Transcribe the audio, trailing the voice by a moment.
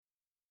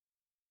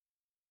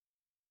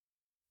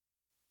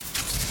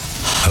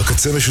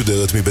הקצה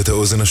משודרת מבית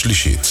האוזן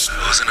השלישית.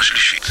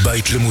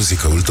 בית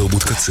למוזיקה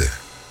ולתרבות קצה.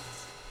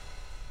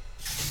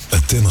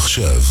 אתם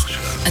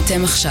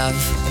עכשיו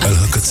על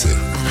הקצה.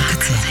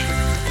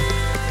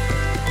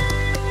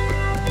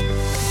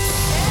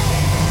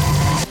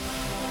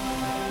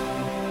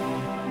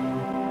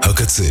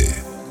 הקצה,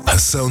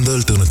 הסאונד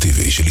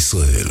האלטרנטיבי של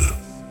ישראל.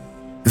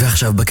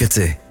 ועכשיו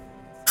בקצה,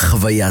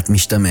 חוויית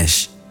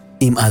משתמש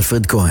עם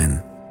אלפרד כהן.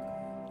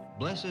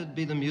 Blessed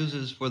be the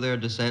muses for their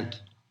descent,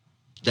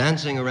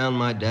 dancing around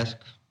my desk,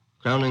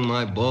 crowning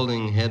my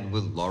balding head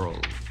with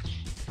laurel.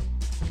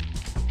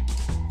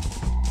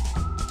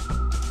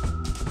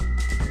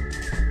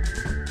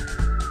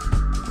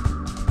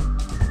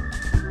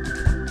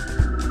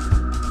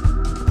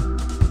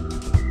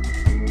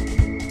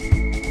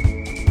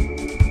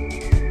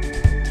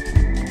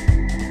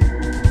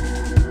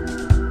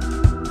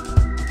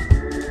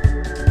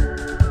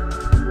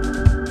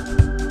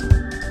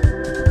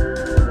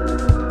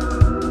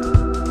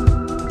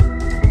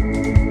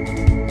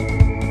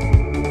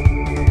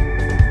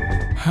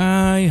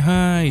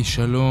 היי,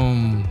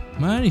 שלום,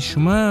 מה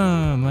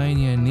נשמע? מה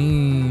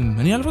העניינים?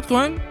 אני אלפרד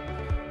כהן,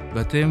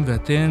 ואתם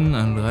ואתן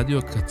על רדיו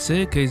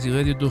הקצה,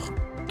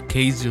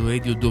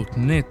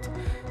 kzradio.net,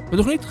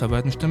 בתוכנית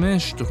חוויית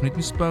משתמש, תוכנית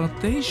מספר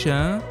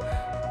 9,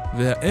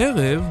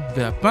 והערב,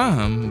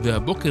 והפעם,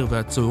 והבוקר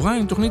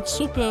והצהריים, תוכנית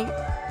סופר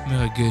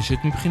מרגשת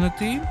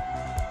מבחינתי.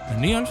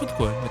 אני אלפרד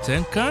כהן,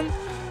 מציין כאן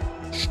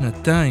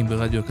שנתיים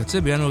ברדיו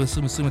הקצה, בינואר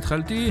 2020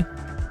 התחלתי,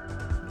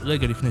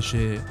 רגע לפני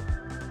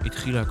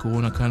התחילה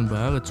הקורונה כאן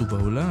בארץ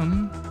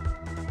ובעולם,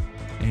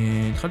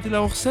 התחלתי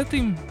לערוך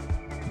סטים,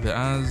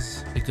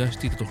 ואז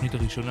הגשתי את התוכנית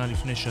הראשונה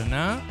לפני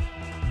שנה,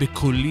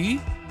 בקולי,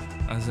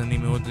 אז אני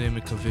מאוד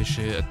מקווה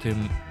שאתם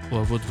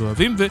אוהבות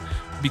ואוהבים,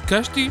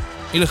 וביקשתי,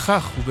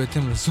 לכך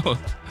ובהתאם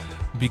לזאת,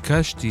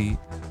 ביקשתי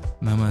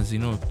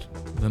מהמאזינות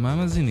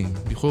ומהמאזינים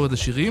לבחור את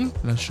השירים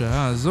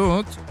לשעה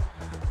הזאת,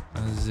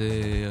 אז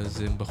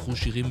הם בחרו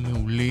שירים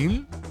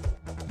מעולים,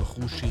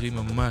 בחרו שירים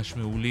ממש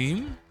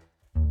מעולים,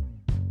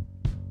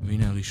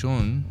 והנה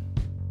הראשון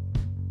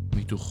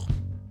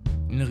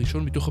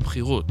מתוך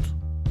הבחירות,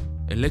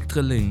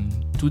 אלקטרה ליין,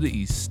 to the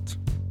east.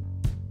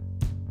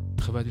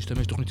 חוויית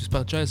להשתמש, תוכנית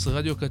מספר 19,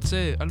 רדיו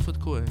הקצה, אלפרד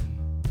כהן.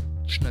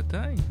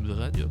 שנתיים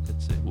ברדיו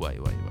הקצה, וואי.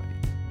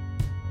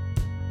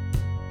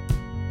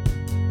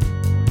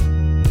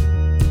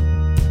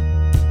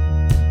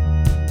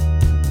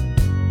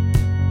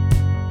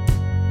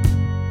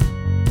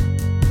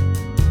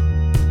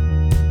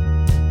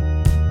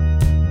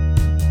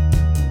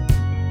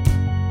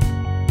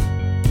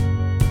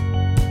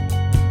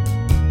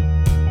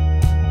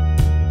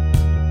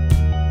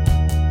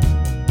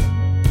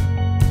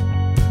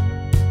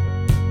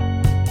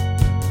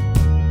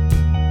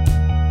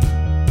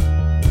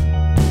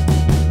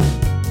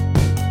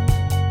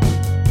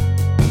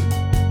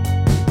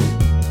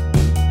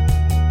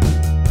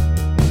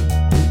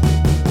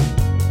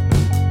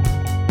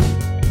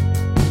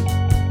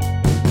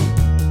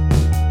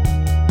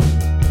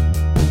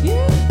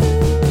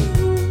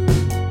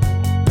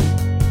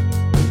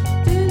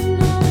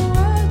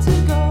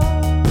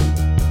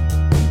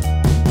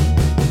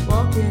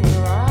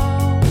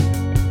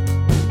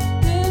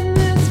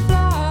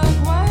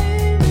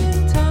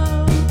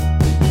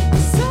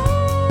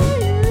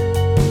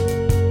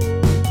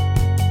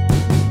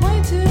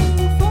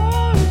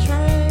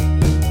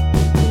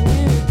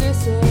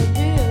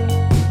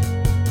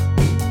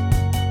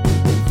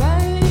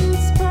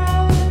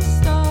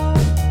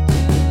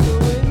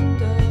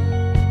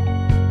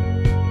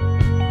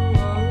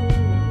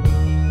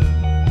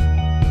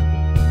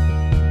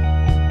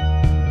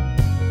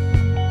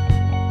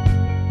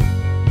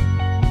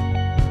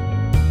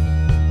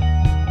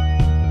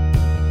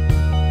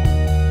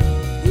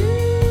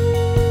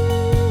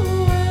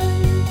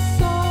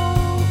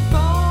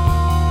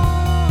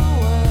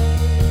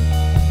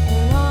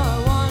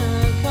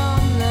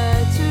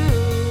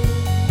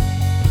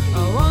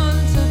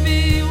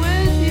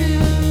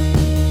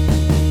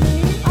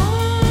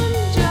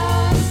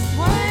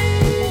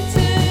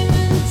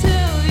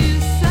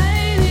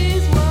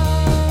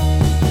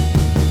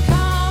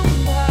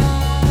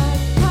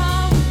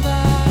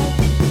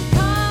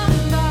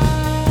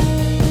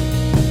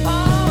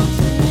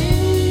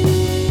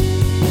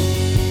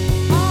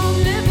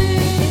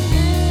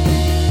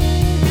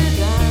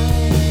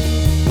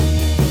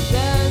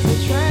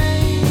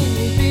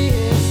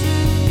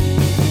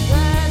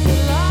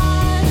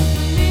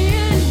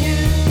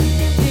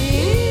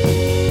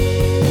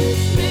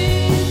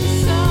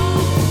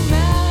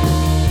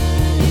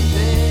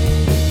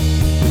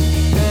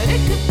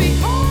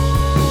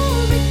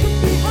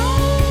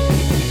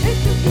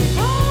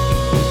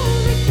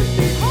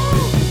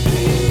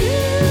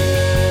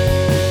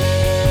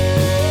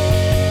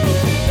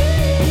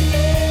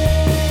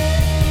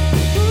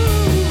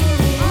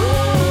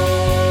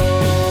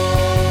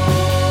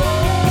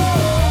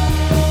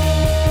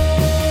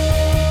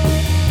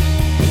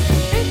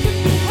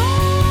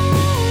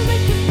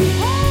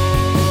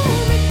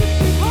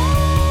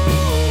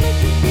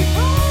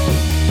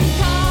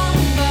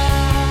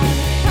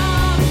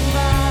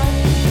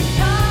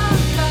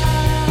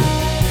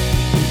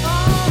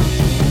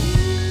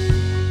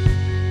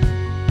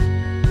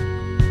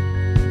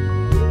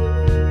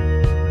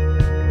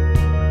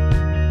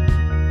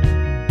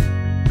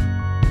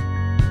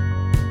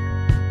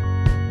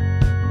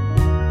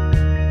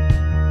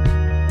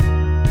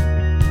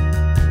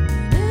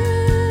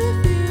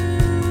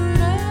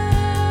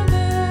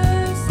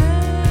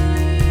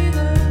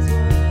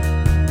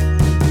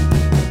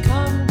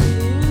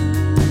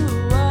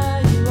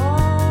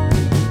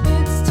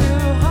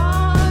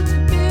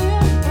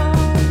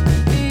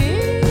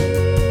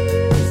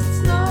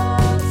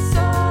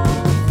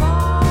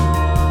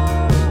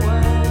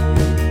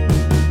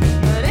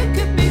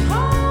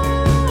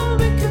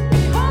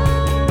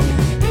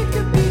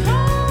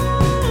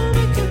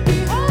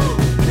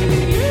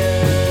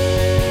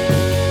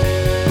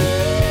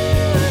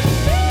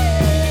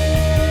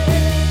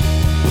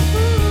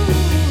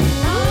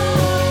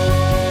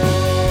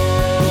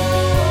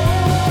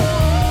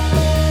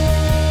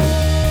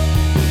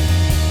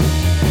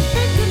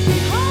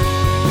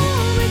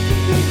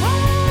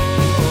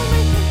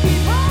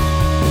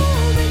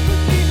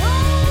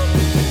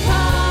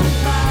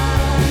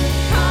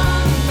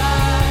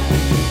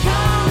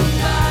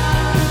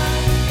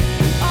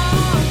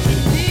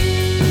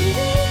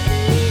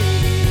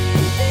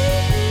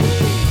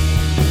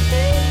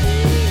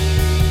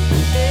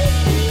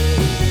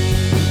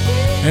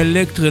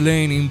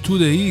 אלקטרליין עם To the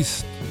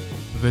East.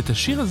 ואת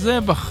השיר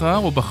הזה בחר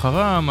או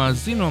בחרה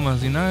המאזין או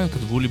המאזינה,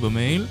 כתבו לי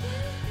במייל,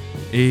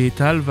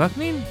 טל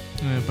וקנין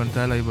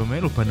פנתה אליי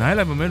במייל או פנה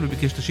אליי במייל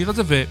וביקש את השיר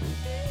הזה,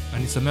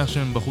 ואני שמח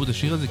שהם בחרו את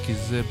השיר הזה כי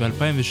זה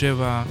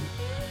ב-2007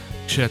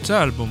 כשיצא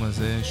האלבום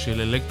הזה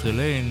של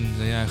אלקטרליין,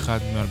 זה היה אחד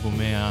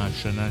מאלבומי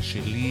השנה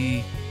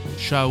שלי.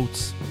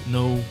 Shouts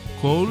No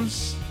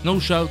Calls, No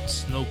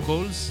Shouts No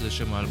Calls, זה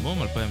שם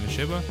האלבום,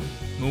 2007.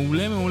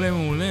 מעולה מעולה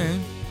מעולה.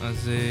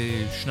 אז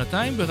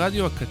שנתיים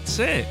ברדיו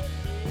הקצה,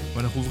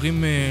 ואנחנו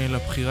עוברים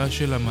לבחירה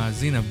של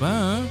המאזין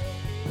הבא.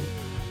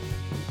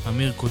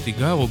 אמיר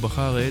קוטיגרו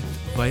בחר את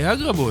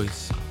ויאגרה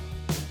בויז.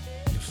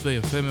 יפה,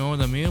 יפה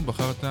מאוד אמיר,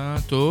 בחרת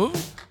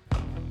טוב.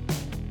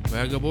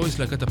 ויאגרה בויז,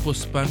 להקת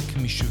הפוסט-פאנק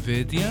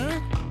משוודיה,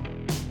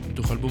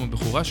 מתוך אלבום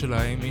הבכורה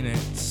שלהם, הנה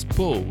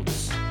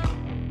ספורטס.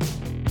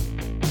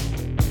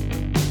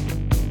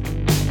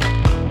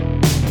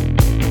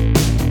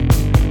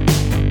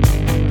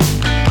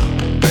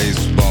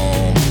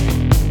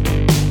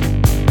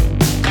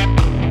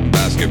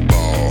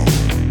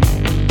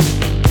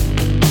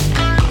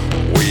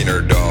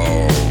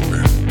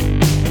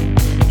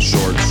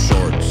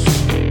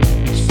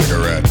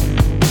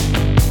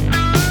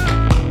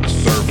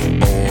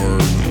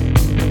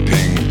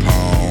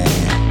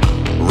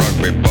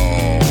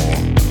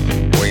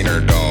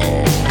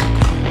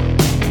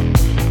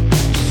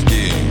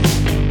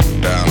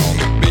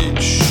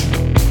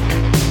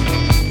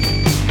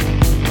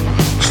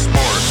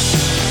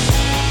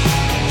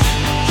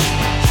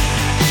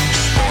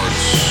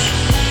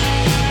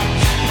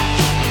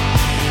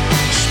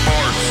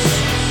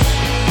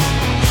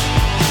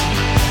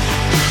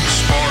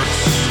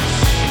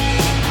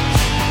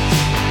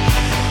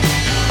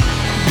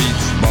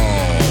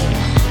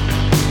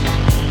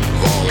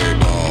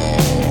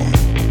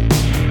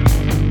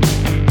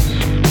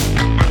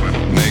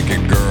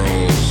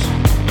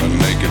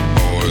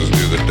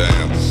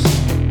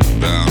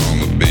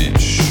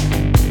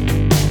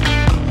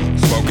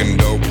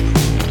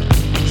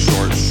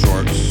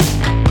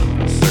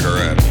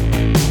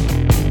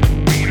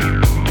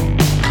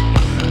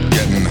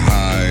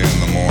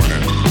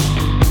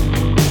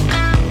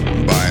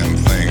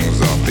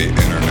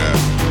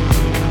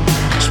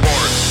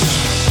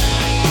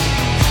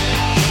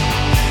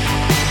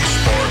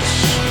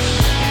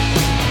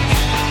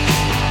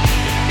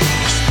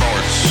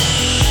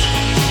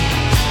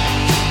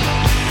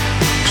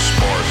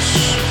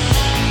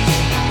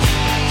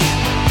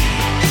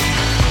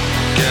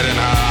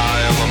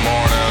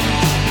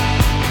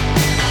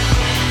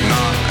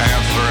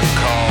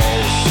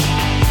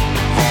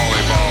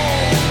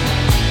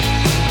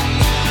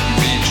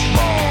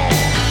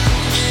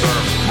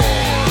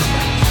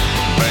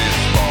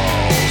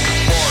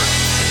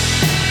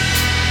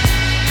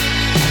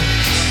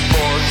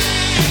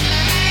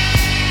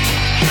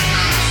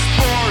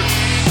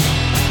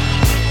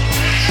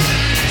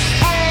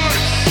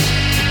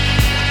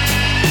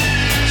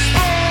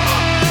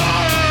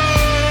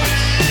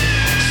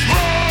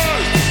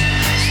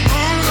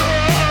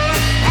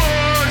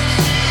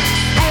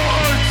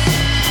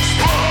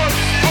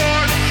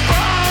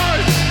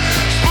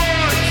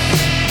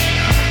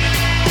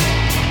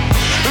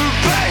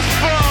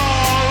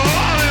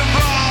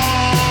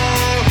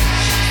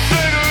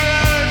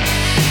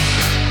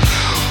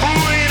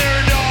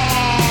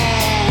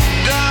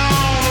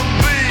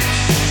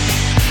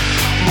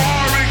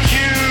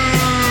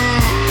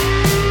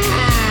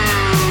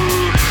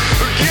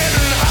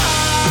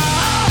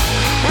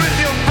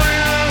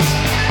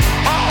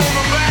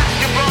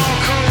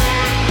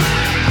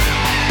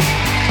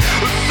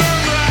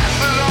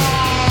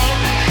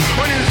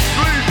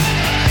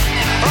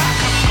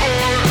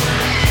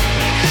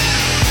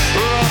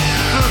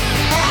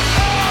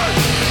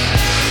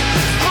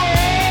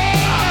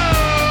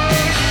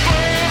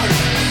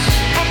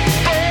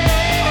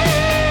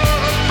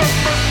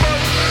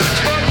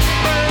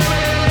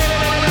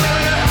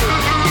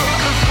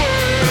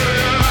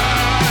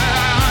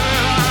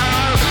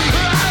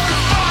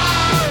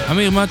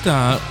 אמיר, מה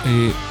אתה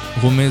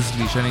רומז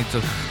לי שאני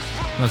צריך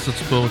לעשות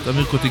ספורט?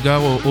 אמיר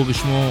קוטיגרו, או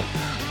בשמו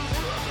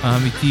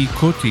האמיתי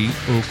קוטי,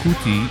 או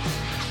קוטי,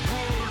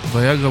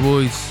 ויאגרה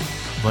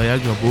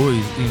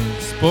בויז עם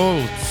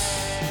ספורטס.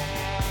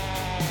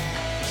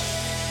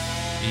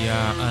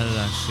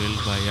 יאללה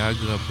של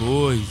ויאגרה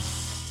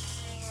בויז.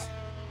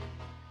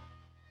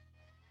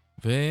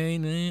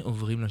 והנה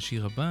עוברים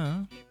לשיר הבא,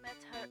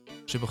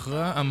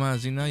 שבחרה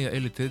המאזינה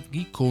יעל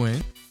טדגי כהן,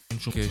 אין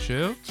שום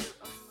קשר.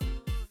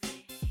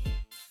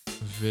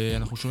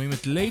 ואנחנו שומעים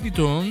את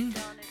ליידיטון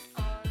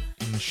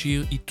עם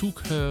השיר It Took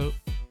Her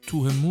to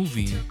a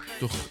Movie,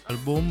 תוך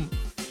אלבום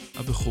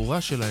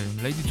הבכורה שלהם,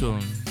 ליידיטון,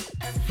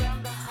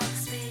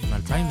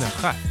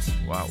 מ-2001.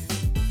 וואו.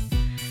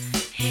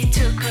 He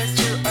took her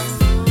to a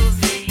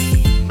movie,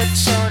 but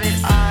so did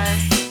I.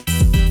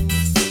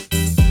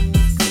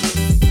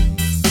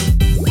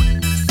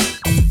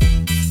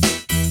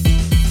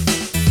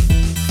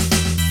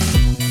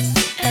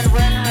 And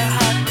when her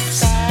heart was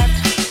sad,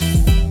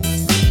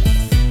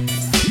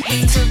 he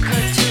took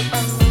her to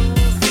a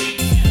movie.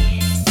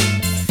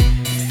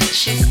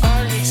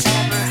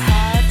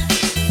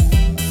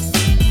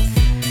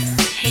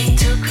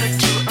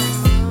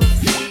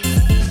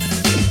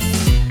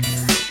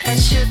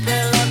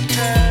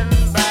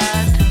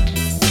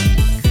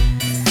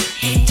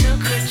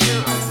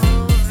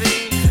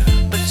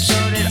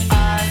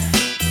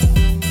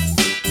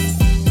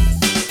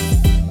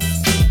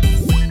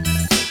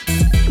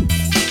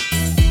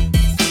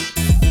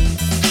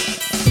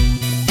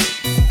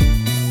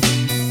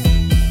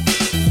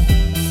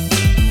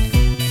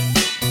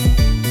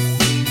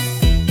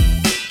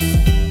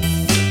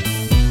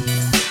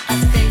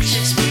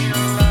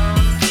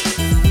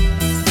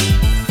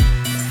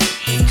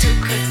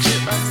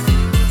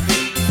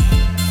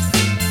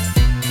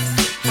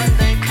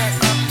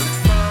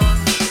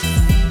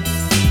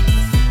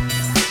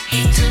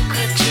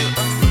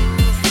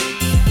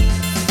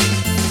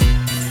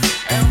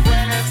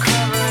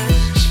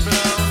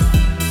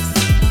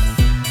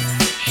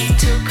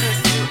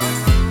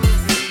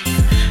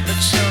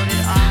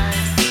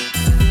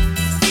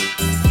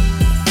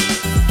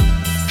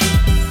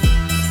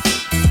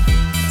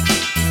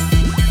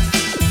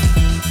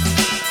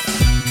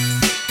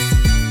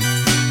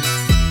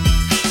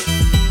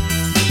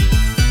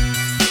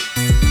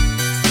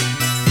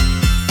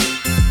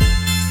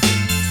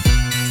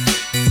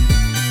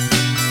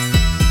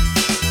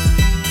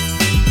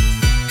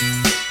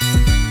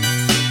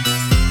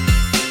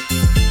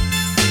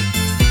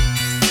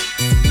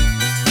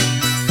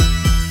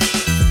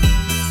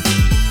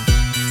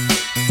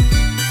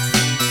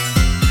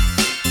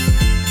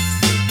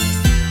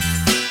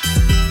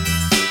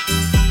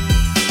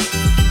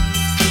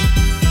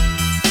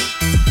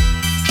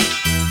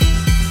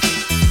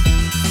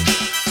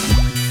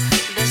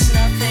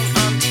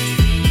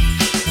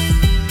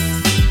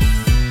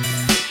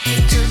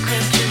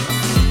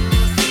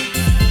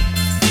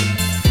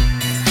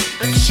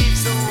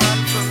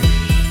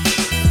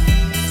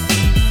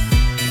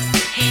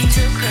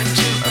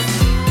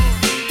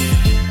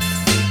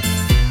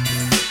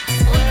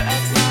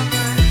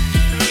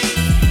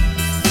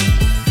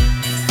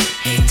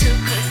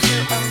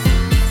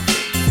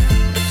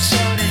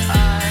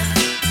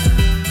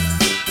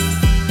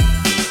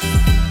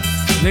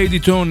 ליידי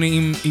טון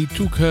עם He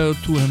Took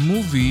Her to a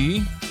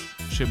Movie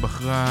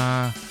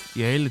שבחרה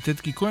יעל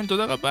לטדקי כהן,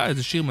 תודה רבה,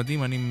 איזה שיר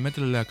מדהים, אני מת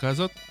על הלהקה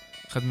הזאת,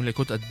 אחד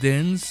מלהקות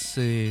הדנס,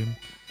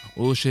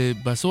 או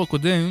שבעשור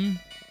הקודם,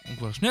 או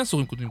כבר 2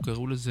 עשורים קודמים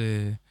קראו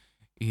לזה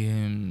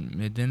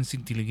דנס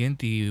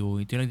אינטליגנטי או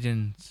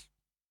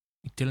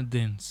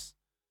אינטליגנס.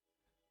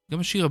 גם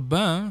השיר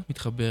הבא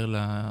מתחבר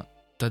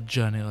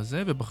לתת-ג'אנר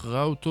הזה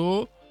ובחרה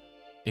אותו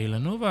אלה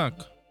נובק,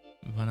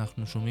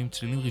 ואנחנו שומעים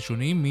צלילים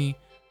ראשונים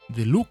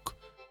מ-The Look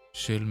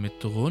של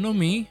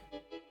מטרונומי,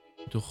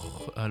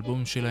 מתוך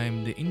האלבום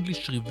שלהם The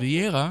English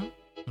Riviera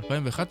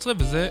 2011,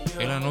 וזה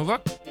אלה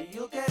נובק.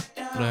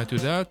 אולי את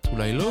יודעת,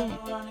 אולי לא,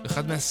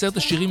 אחד מה10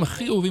 השירים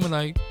הכי אהובים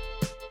עליי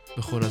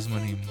בכל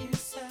הזמנים.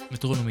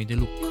 מטרונומי, The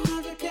Look.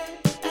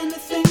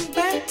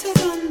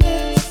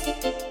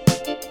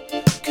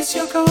 Cause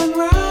you're going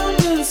round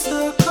in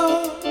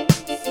circles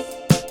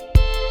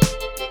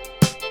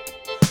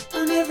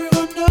and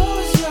everyone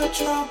knows your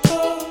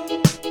trouble.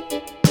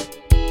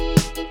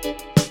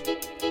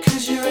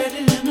 Cause you read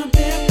it in a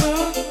big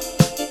book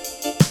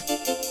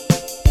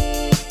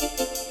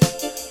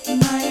and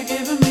now you're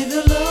giving me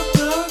the look.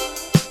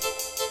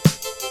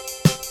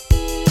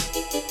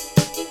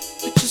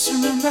 But just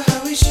remember how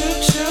we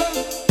shook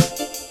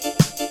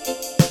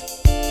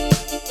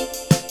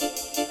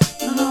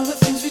and all the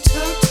things we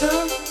took.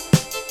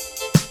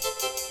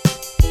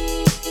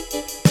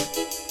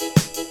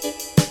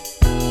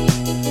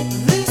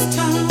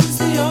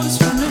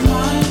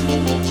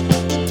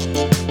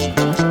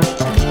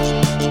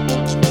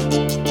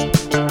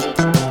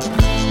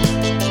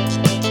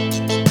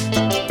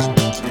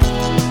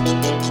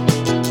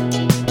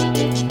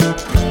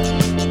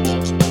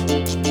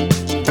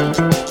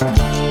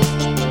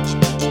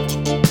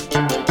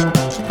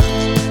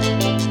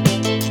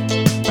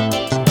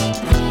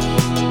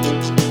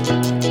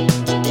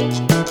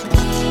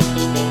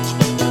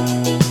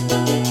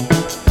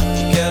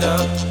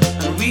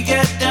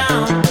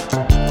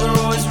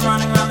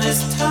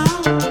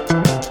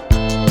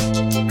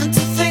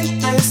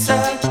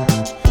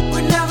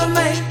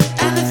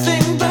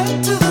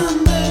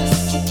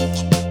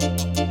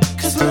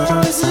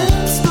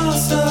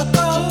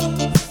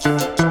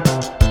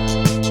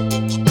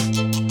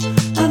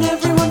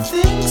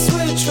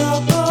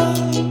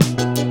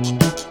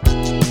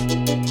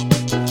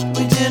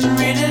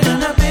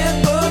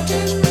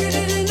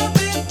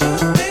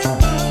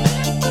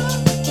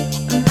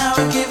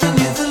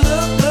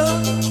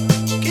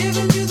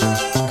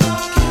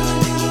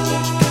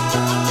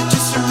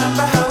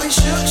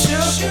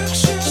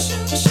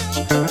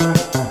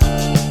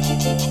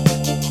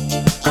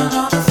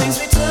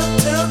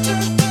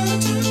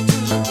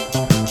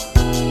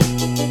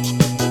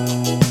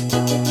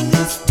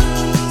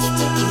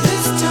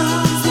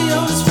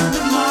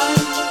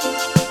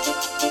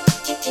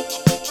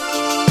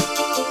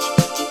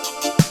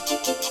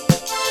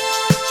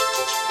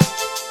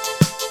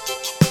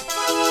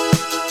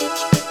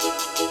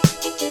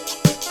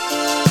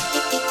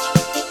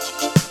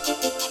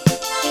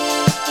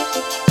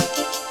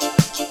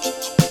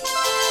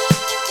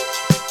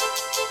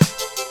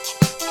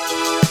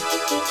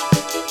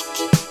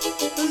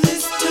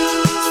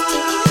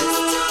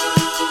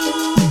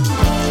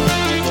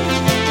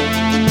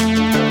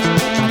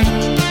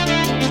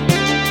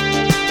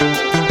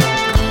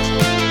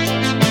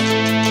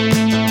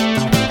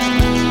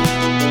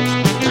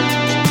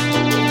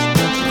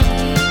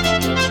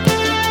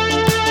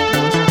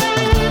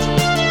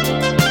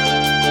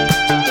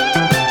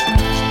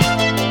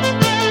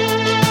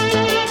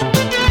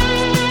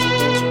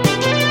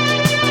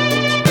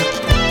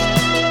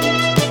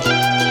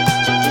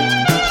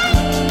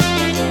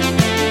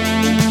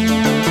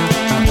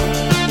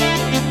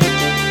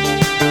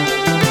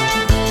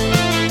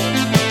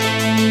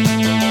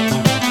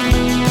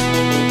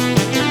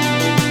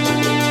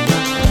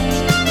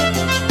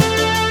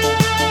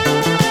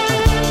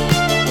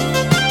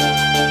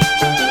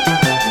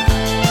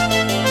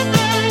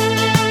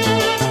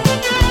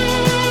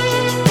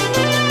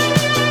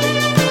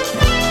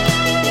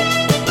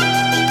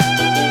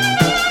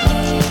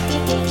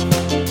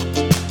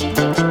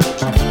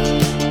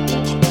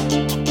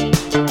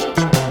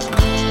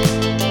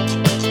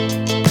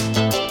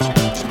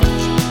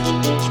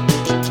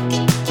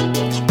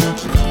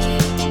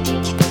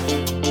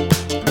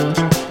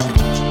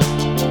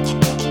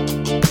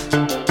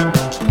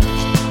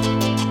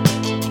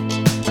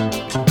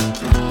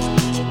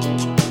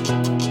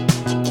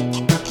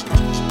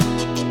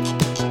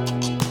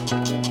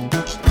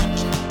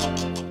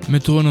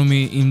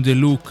 מטרונומי עם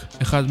The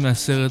Look, אחד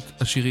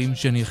מה10 השירים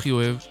שאני הכי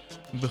אוהב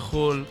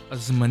בכל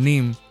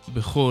הזמנים,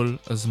 בכל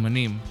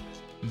הזמנים.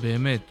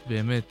 באמת,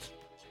 באמת.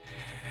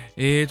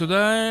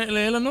 תודה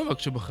לאלה נובק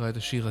שבחרה את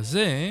השיר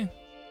הזה.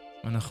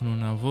 אנחנו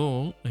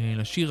נעבור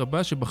לשיר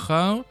הבא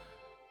שבחר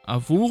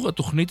עבור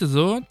התוכנית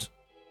הזאת,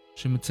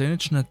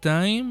 שמציינת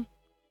 2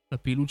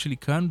 לפעילות שלי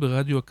כאן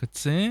ברדיו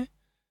הקצה,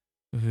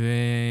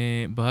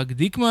 וברק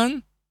דיקמן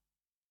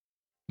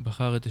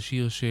בחר את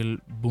השיר של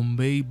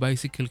בומביי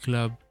בייסיקל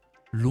קלאב,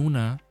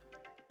 לונה,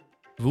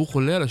 והוא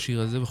חולה על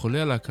השיר הזה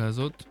וחולה על להקה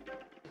הזאת,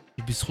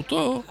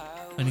 ובזכותו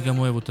אני גם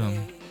אוהב אותם.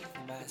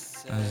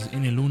 אז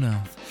הנה לונה.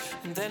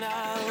 And then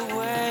I'll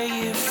wear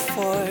you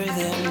for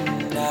the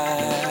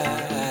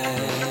night.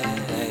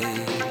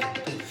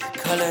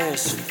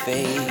 Colors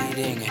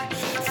fading,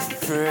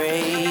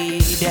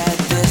 afraid at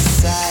the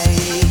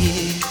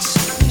sight.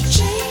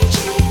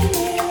 Changing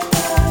in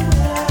the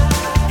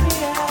night.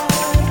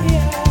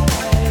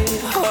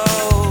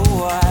 Oh,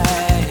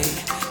 why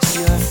is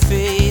your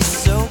face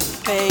so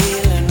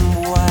pale and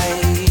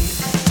white?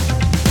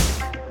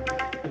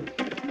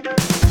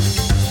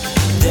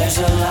 There's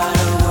a lot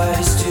of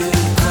words to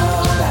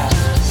call back.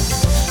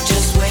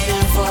 Just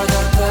waiting for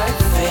the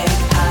perfect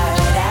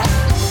hideout.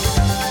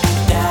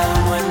 Down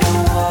when the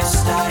walls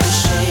start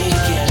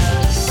shaking,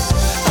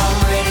 I'm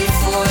ready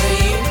for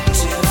you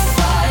to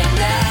find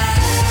out.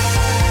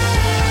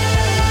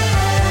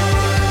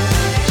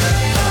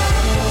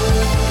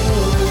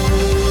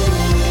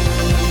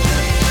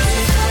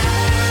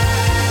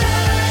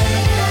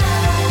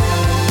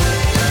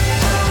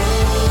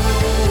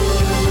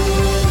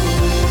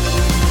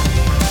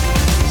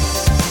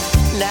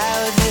 Now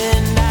the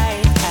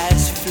night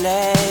has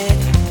fled,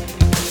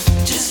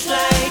 just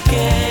like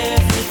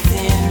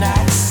everything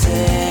I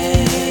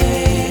said.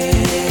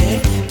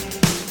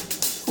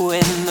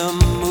 When the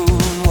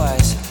moon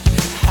was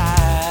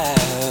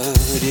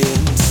out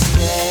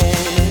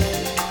instead.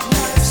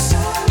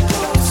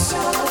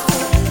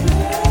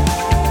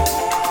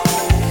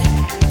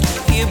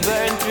 You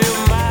burn through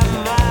my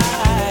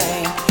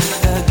mind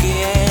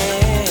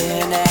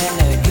again and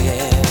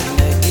again,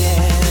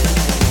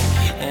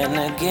 and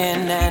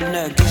again and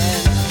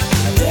again.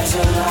 There's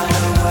a lot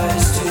of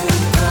words to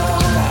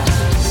call back.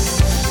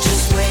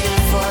 Just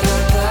waiting for the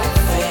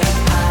perfect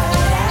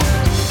hideout.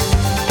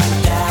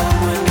 Down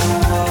when the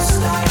walls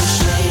start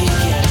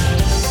shaking,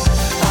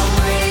 I'm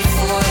ready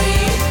for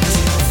you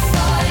to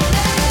find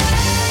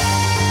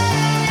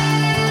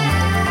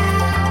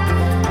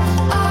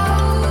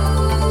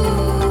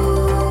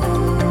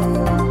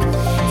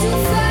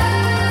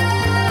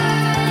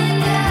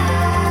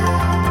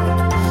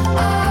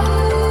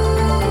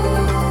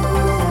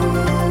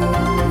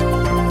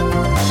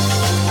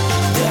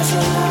There's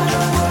a lot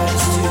of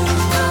words to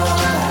call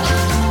back.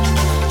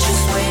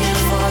 Just waiting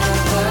for the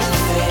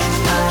perfect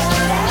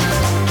hideout.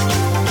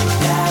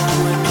 Down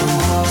when the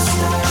walls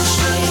start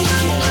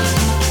shaking,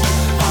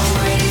 I'm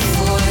ready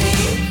for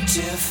you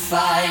to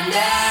find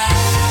out.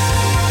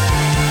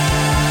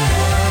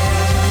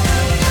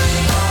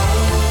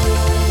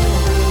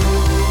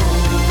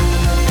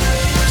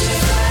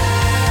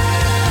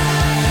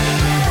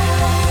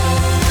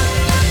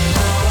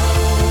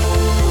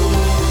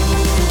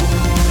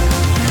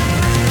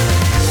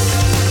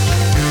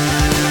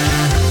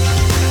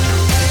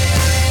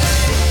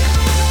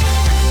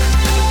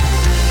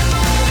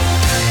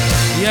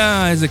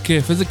 איזה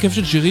כיף, איזה כיף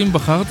של שירים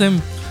בחרתם.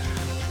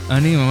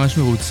 אני ממש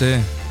מרוצה.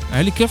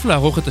 היה לי כיף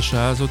לערוך את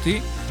השעה הזאתי.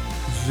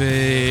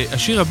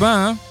 והשיר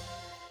הבא,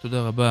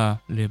 תודה רבה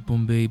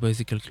לבומביי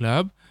בייסיקל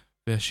קלאב,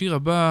 והשיר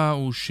הבא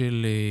הוא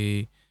של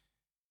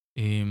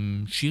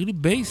שירלי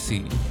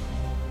בייסי.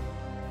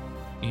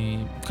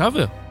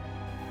 קאבר.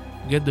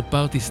 Get the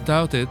Party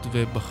Started,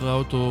 ובחרה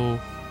אותו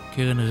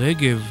קרן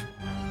רגב.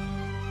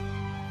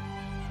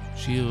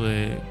 שיר,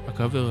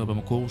 הקאבר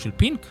במקור הוא של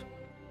פינק.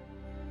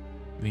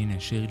 והנה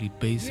שירלי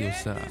בייסי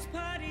עושה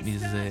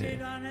מזה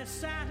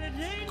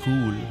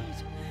קול.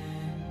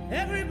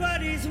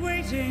 Everybody's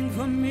waiting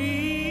for me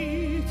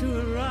to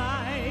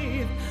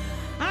arrive.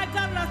 I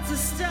got lots of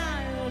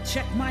style,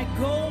 check my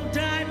gold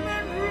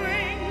diamond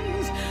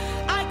rings.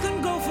 I can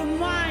go for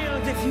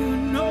miles if you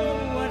know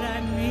what I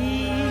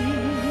mean.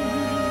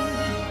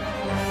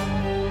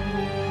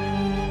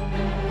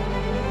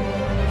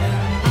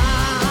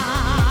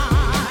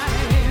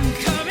 I'm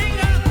coming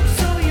up,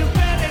 so you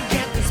better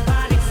get this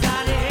party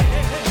started.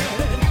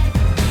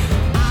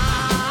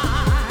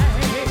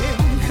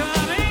 I'm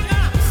coming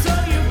up, so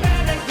you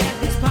better get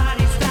this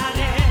party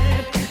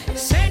started.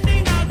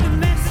 Sending out the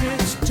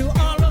message to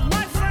all of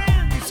my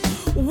friends.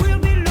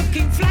 We'll be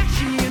looking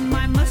flashy in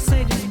my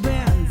Mercedes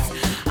Benz.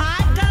 I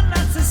got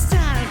lots of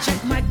style, check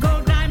my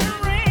gold diamond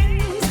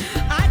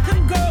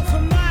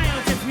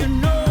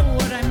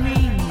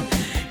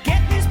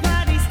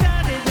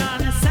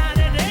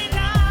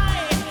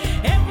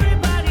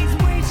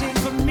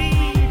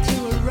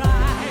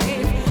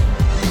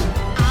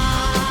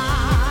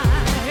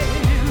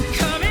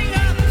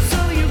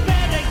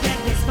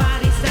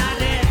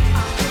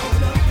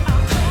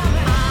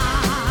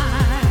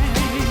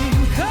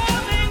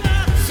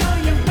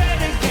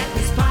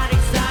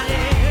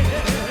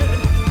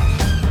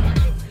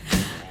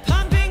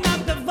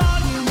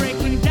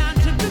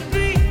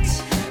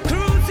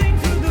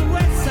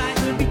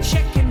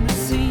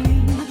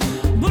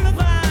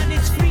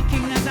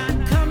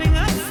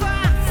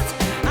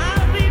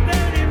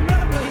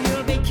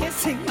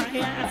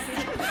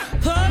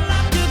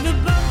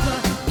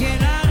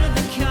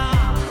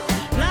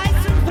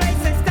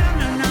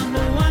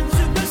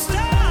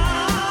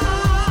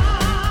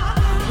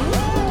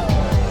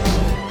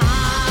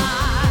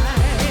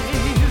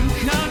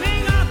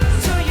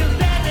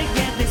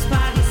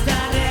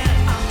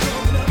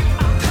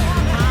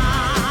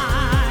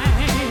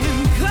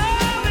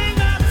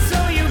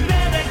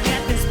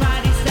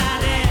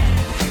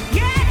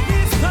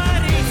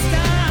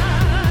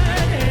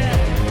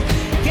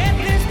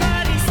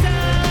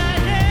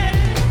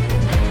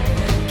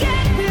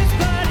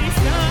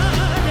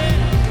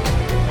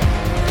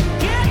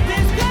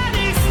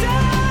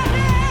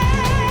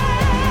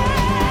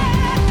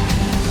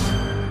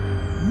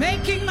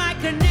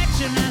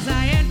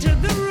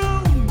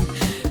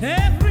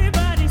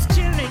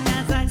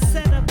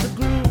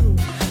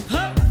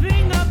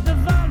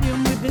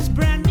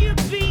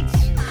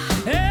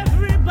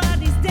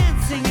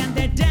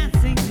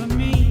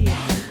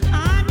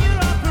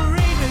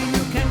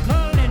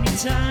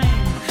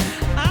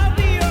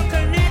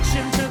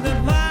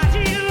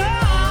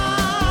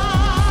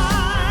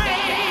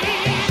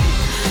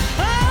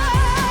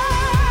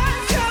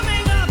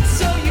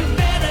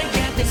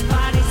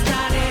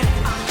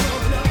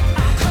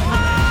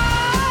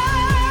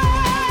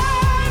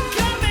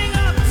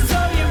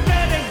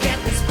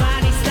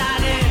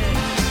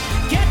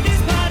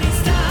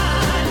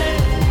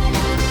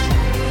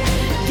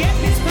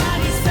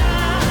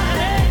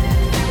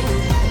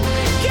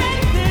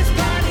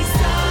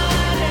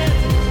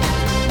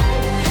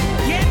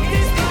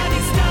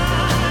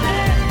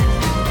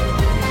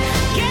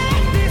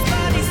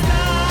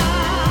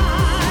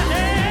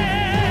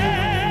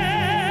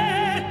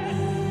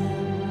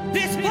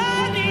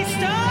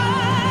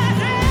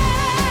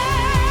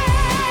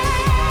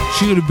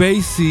שירלי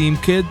בייסי עם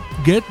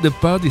Get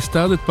the Party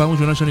Started, פעם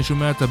ראשונה שאני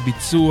שומע את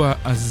הביצוע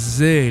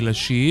הזה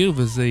לשיר,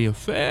 וזה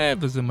יפה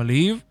וזה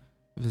מלהיב,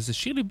 וזה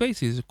שירלי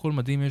בייסי, זה קול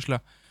מדהים יש לה.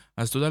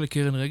 אז תודה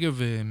לקרן רגב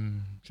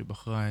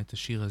שבחרה את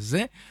השיר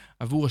הזה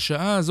עבור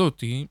השעה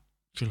הזאת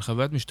של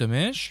חוויית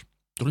משתמש,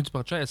 תוכנית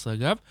מספר 19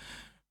 אגב.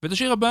 ואת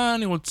השיר הבא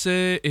אני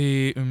רוצה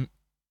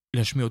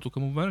להשמיע אותו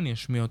כמובן, אני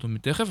אשמיע אותו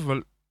מתכף,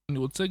 אבל אני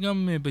רוצה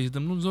גם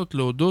בהזדמנות זאת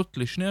להודות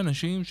לשני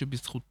אנשים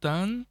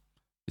שבזכותם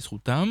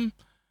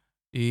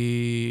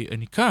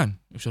אני כאן,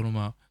 אפשר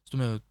לומר. זאת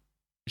אומרת,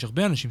 יש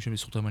הרבה אנשים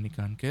שבזכותם אני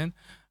כאן, כן?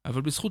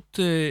 אבל בזכות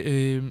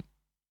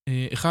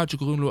אחד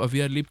שקוראים לו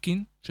אביעד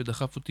ליפקין,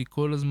 שדחף אותי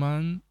כל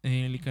הזמן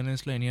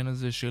להיכנס לעניין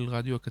הזה של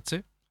רדיו הקצה.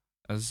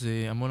 אז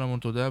המון המון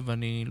תודה,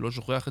 ואני לא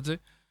שוכח את זה.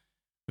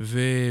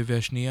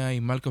 והשנייה היא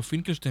מלכה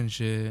פינקלשטיין,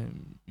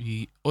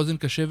 שהיא אוזן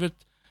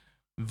קשבת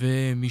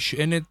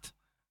ומשענת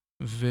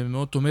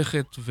ומאוד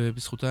תומכת,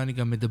 ובזכותה אני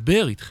גם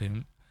מדבר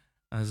איתכם.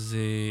 אז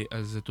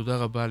תודה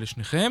רבה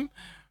לשניכם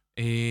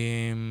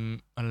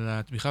על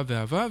התמיכה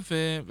והאהבה,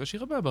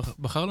 והשיר הבא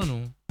בחר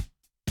לנו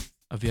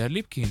אביעד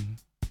ליפקין,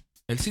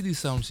 LCD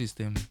Sound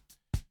System.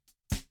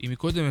 אם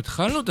מקודם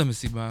התחלנו את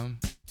המסיבה,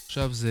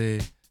 עכשיו זה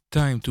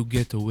Time to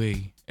Get Away.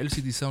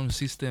 LCD Sound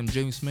System,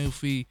 ג'יימס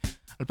מרפי,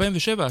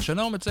 2007,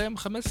 השנה הוא מציין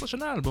 15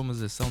 שנה האלבום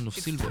הזה, Sound of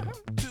Silver.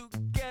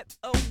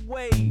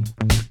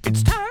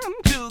 It's time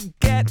to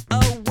get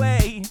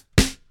away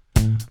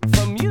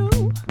from you.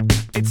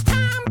 It's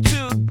time to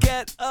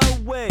get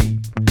away.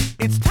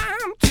 It's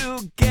time to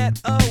get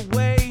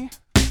away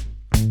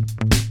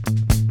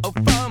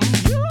from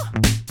you.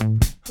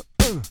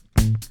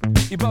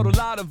 You brought a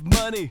lot of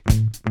money,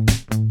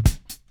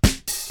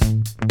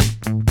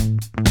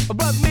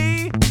 but me,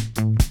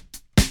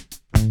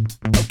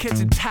 I'm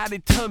catching tiny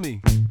tummy.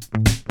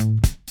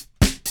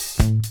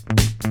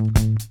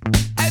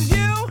 And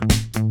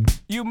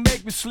you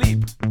make me sleep.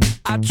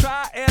 I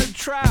try and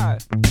try,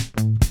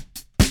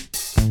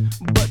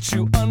 but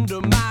you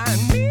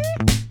undermine me.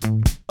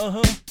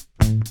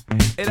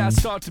 And I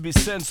start to be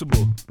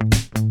sensible,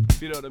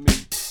 you know what I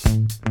mean?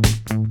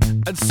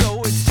 And so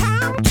it's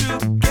time to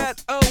get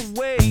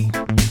away.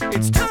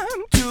 It's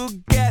time to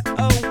get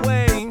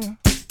away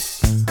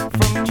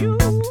from you.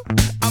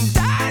 I'm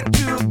dying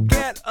to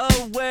get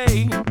away.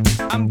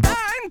 I'm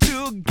dying to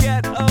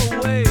get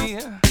away.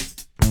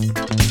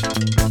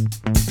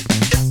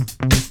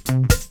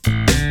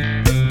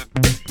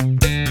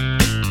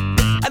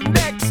 And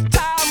next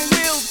time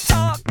we'll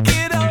talk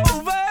it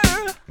over,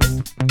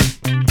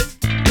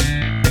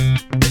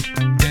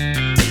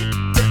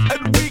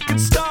 and we can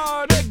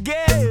start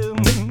again.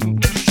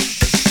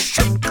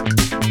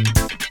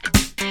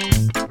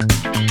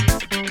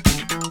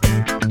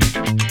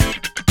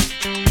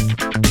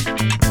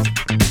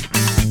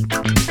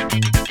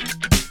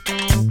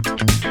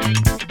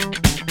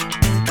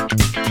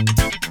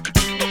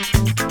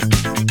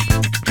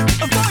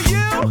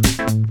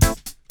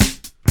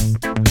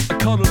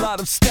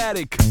 Of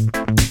static,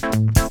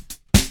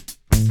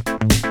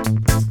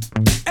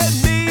 and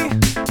me,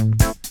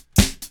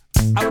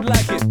 I would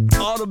like it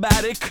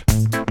automatic.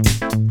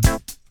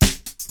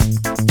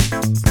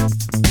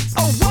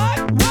 Oh,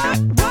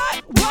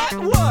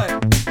 what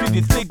did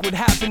you think would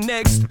happen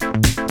next?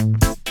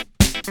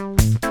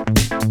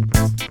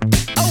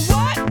 Oh,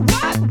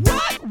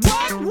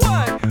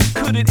 what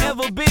could it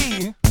ever be?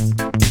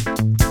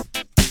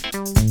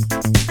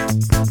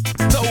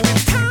 So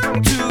it's time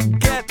to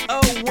get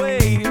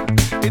away.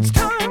 It's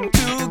time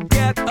to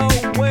get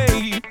away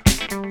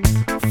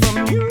from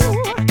you.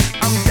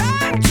 I'm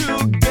dying to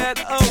get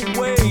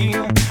away.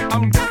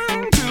 I'm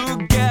dying to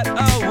get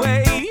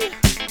away.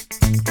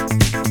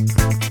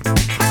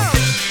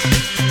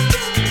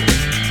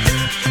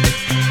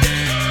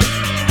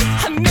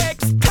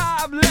 Next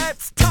time,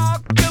 let's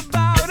talk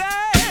about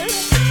it.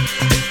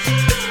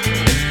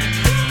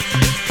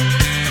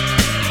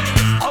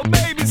 Or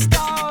maybe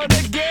start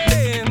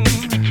again.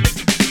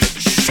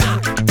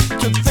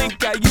 To think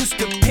I used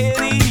to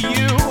pity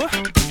you.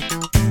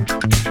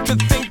 To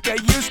think I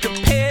used to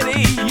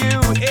pity you.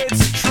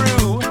 It's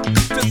true.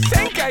 To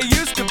think I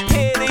used to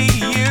pity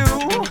you.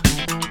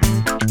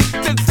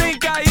 To think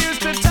I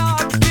used to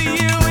talk to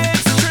you.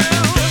 It's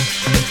true.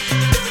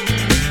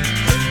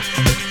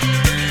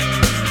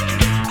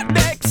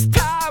 Next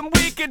time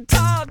we can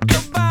talk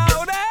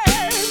about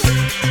it.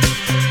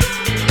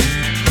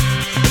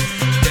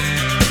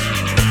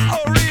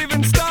 Or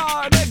even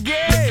start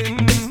again.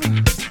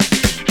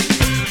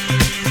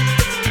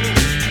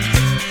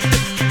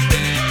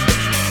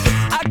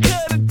 I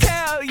couldn't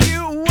tell you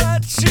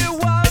what you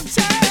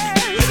wanted.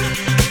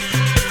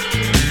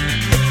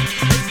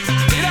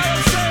 You know what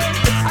I'm saying?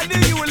 I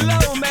knew you were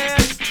low,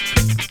 man.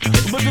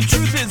 But the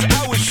truth is,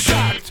 I was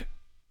shocked.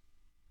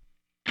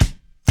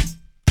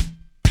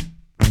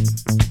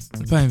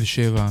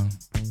 2007,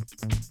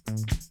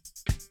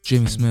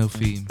 ג'יימס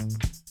מרפי,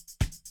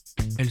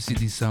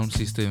 LCD Sound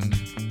System.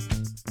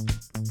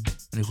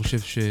 אני חושב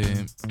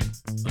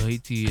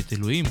שראיתי את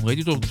אלוהים,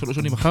 ראיתי אותו 3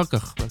 שנים אחר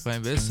כך,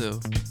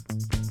 ב-2010,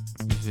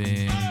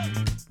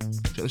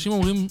 ושאנשים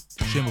אומרים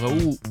שהם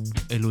ראו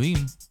אלוהים,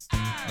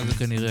 אז זה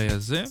כנראה היה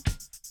זה.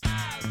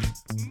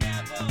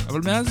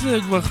 אבל מאז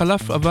כבר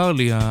עבר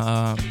לי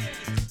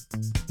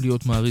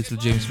להיות מעריץ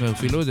לג'יימס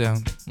מרפי, לא יודע,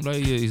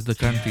 אולי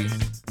הזדקנתי.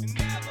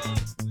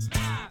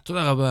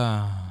 תודה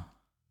רבה.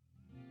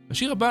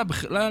 השיר הבא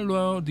בכלל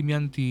לא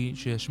דמיינתי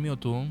שישמיע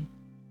אותו,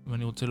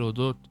 ואני רוצה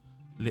להודות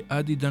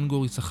לאדי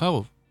דנגור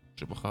יששכרוב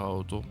שבחרה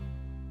אותו.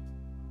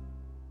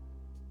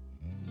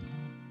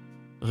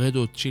 Red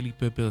Hot Chili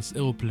Peppers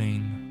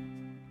Aeroplane.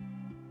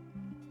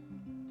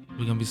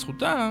 וגם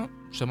בזכותה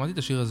שמעתי את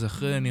השיר הזה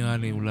אחרי נראה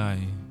לי אולי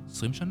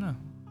 20 שנה.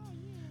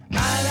 I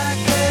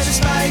like pleasure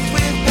spiked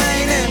with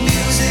pain and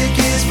music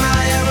is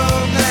my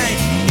aeroplane.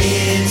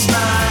 It's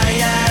my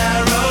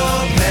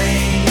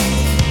aeroplane.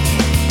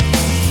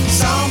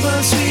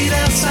 Songbird sweet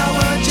and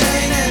sour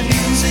Jane and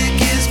music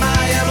is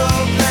my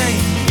aeroplane.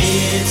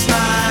 It's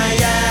my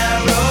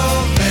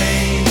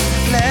aeroplane.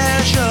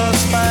 Pleasure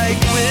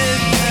spiked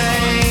with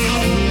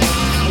pain.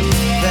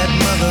 That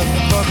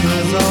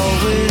motherfucker's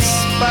always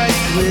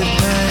spiked with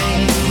pain.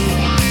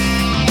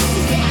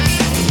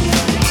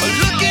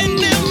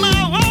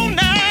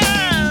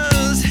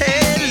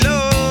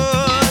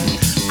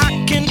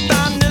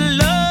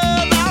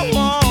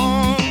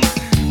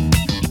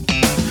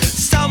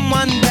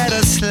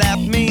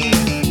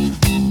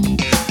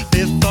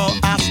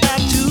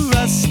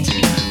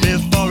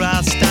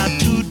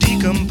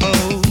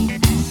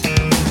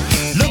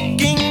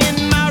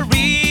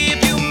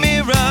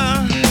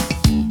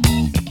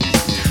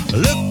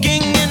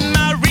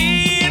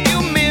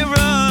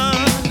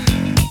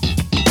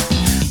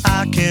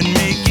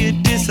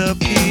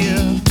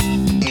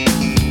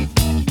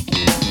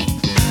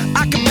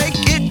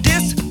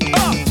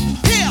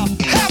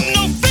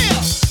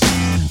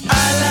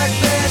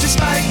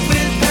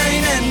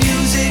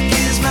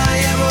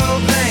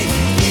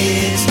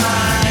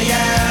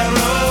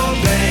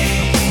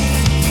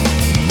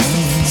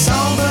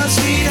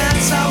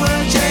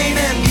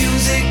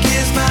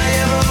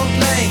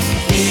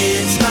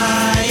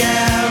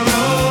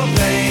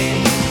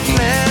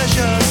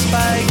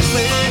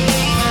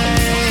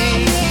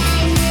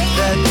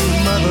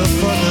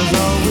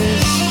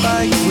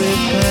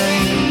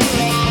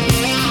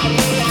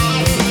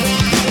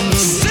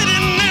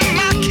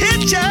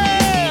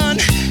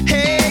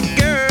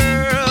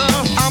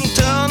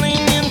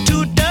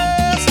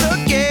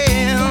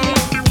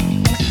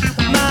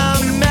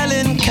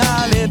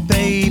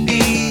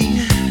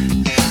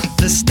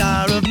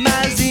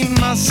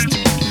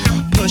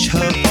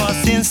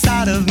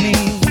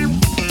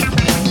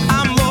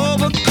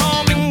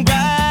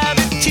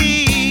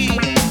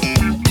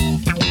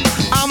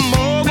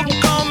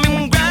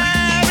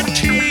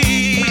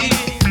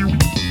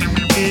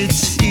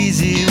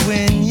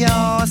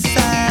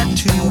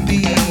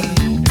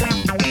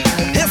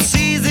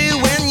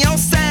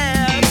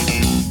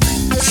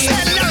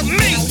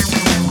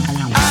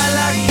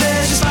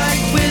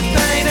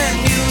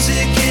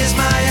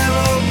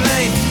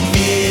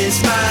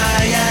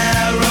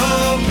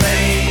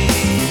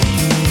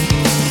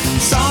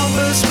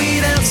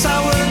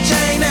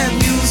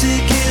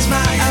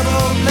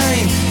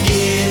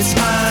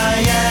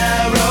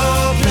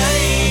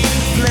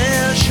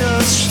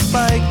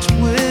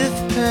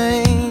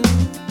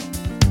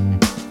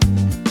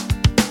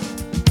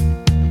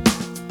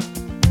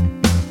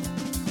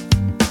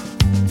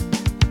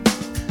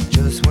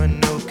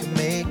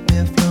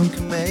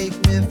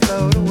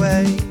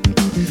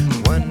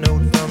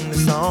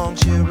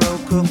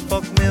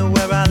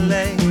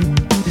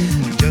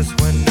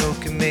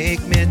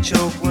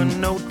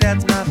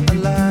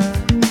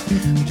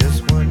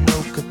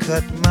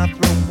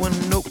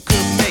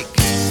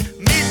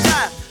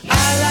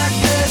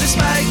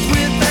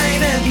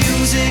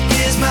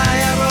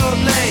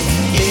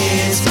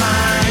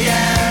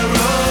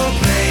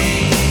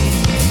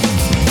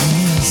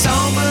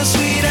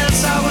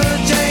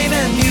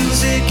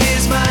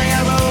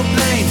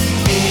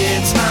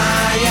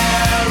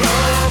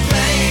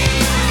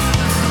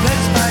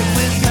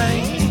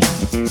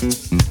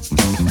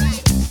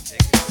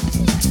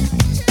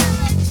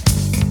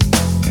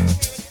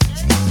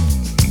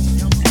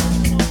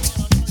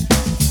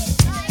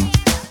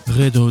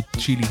 Red Hot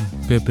Chili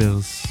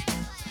Peppers.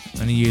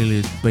 אני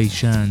ילד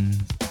ביישן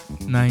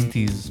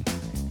 90s.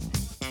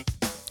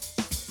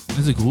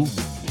 איזה גרוב.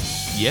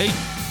 ייי.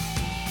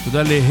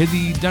 תודה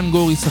להדי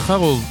דנגור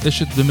יששכרוב,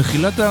 אשת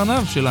במחילת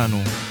הארנב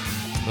שלנו.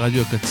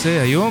 רדיו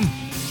הקצה היום,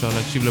 אפשר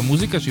להקשיב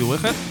למוזיקה שהיא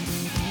עורכת.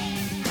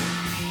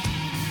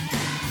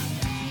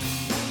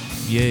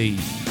 ייי.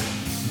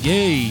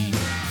 ייי.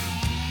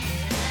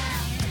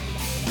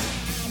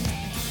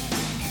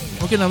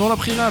 אוקיי, נעבור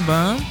לבחירה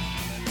הבאה.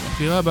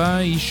 הבחירה הבאה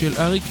היא של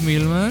אריק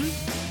מילמן,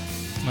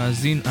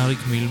 מאזין אריק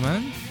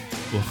מילמן,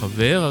 הוא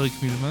החבר אריק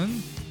מילמן,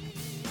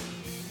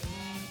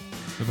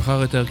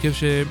 ובחר את ההרכב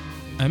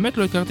שהאמת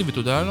לא הכרתי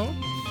ותודה לו,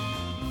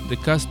 The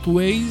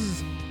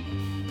Castaways,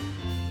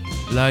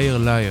 Liar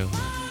Liar.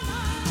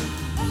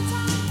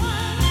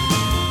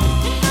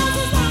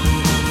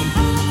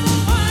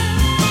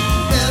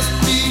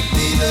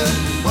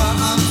 While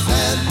I'm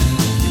sad,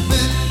 you've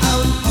been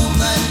out all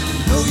night,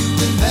 know you've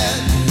been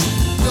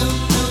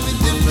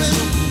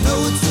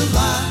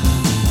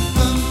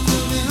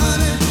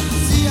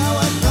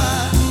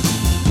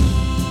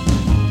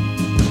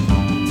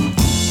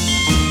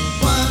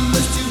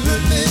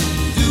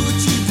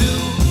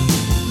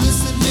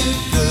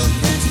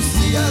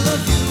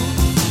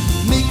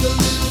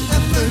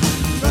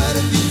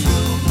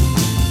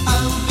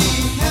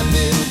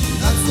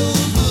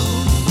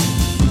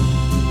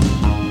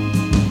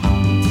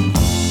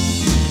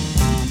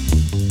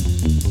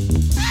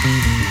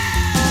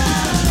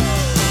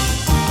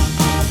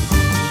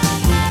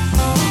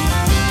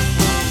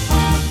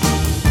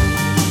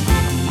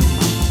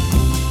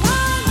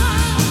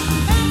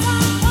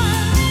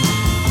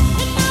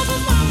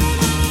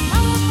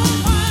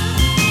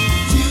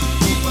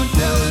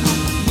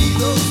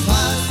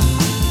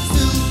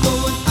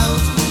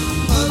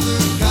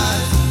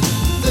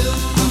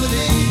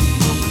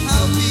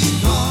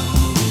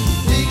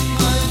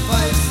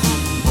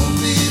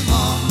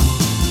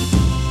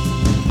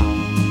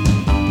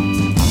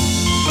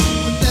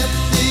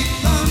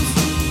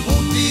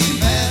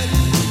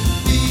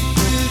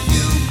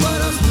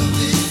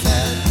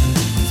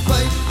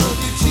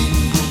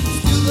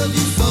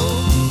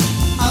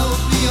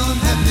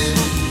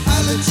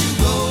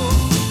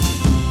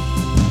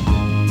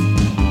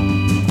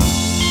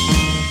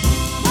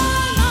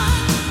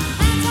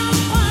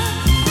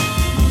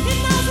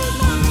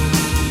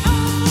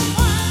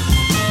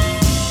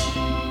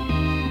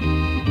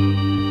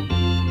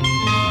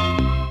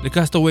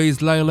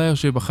לקאסטרווייז לייר לייר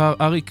שבחר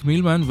אריק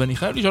מילמן, ואני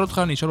חייב לשאול אותך,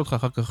 אני אשאל אותך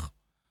אחר כך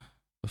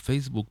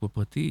בפייסבוק,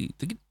 בפרטי,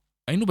 תגיד,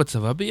 היינו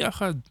בצבא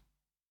ביחד?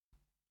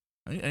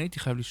 אני הייתי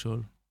חייב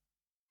לשאול.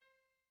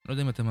 לא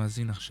יודע אם אתה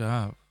מאזין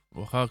עכשיו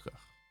או אחר כך.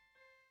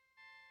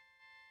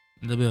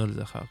 נדבר על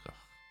זה אחר כך.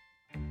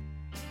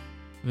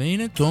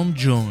 והנה תום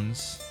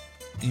ג'ונס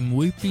עם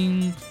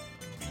וויפינג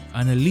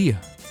אנליה,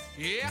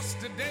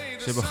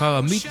 שבחר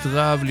עמית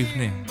רב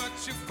לבנה.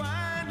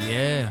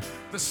 Yeah.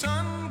 The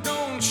sun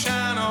don't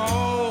shine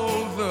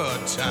all the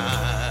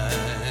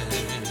time.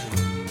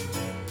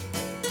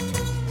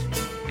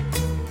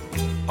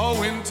 Oh,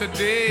 when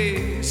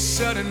today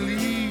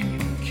suddenly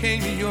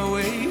came your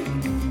way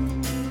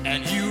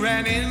and you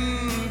ran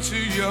into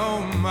your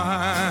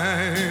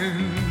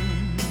mind.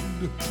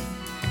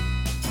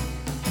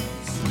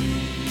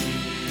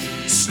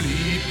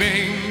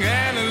 Sleeping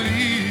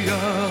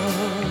Annalea,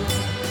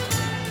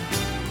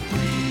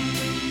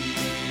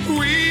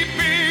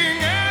 weeping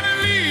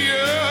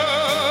Annalea,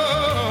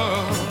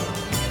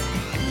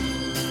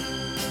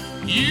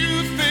 you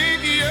think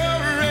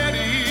you're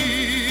ready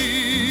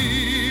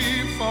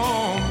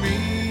for me.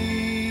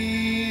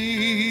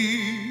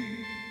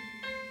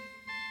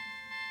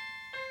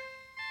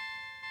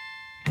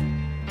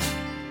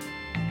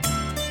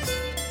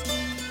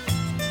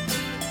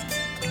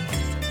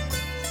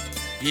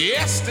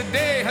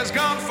 Yesterday has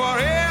gone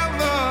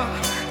forever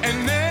and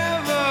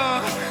never,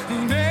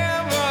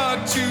 never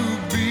to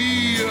be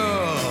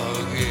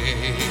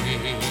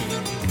again.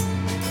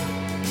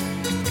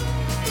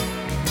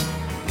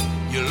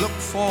 You look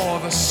for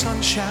the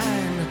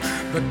sunshine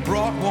that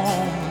brought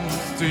warmth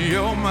to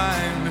your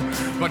mind,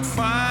 but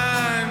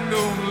find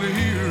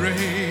only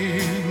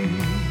rain.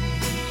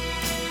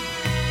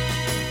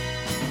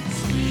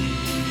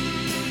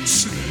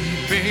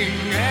 Sleeping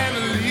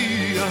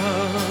Annalea,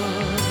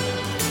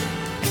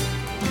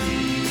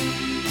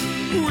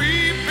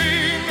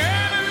 weeping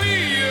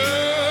Annalea,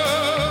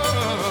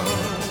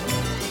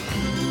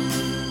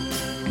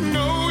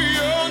 no,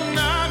 you're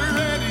not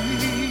ready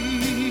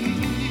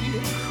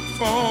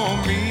for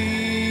me.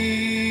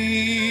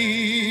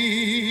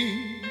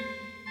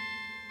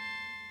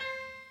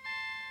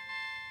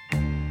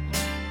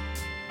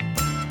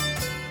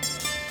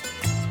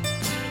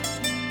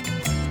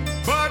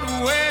 But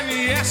when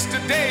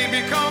yesterday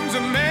becomes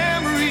a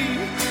memory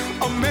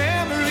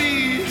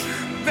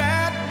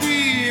that we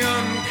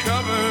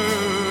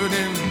uncovered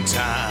in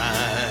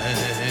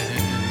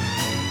time.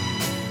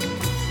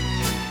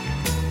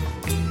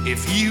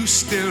 If you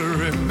still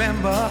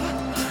remember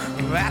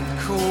that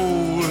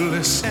cold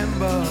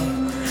December,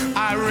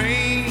 I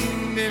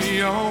reigned in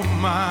your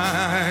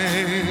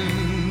mind.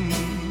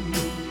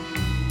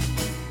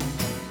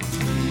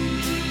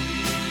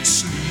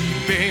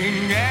 Sleeping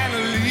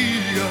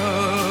Annalea,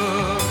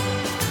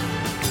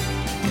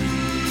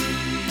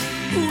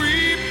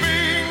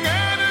 weeping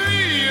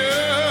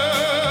Annalea,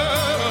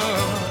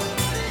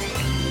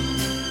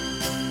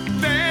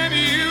 then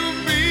you'll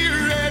be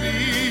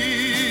ready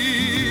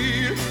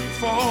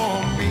for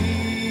me.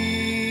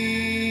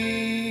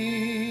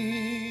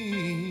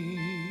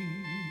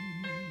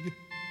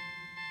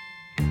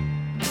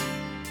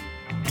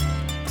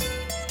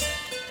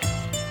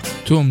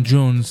 תום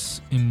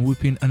ג'ונס עם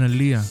וויפין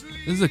אנליה.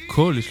 איזה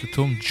קול יש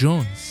לתום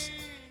ג'ונס.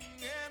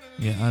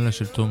 יאללה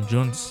של תום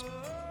ג'ונס.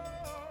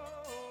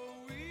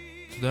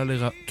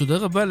 תודה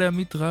רבה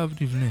לעמית רב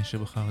נבנה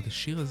שבחר את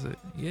השיר הזה.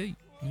 ייי,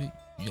 ייי,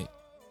 ייי.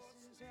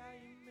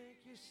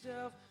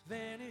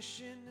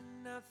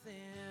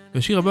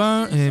 והשיר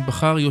הבא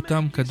בחר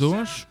יותם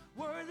קדוש.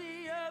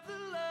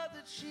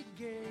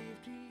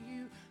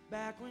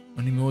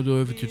 אני מאוד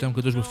אוהב את יותם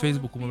קדוש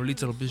בפייסבוק, הוא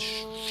ממליץ על הרבה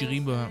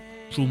שירים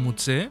שהוא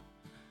מוצא,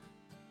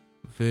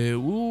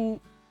 והוא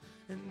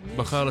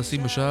בחר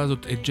לשים בשעה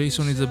הזאת את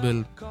ג'ייסון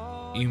איזבל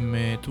עם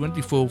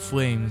 24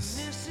 frames,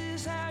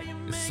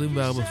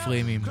 24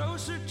 פריימים.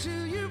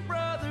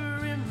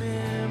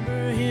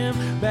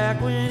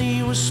 Back when he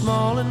was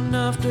small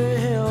enough to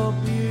help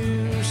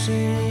you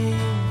sing,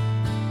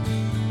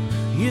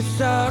 you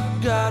thought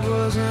God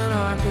was an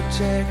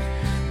architect.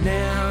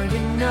 Now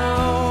you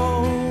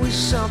know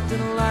he's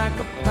something like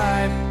a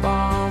pipe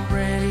bomb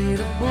ready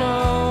to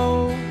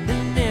blow.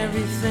 And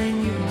everything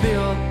you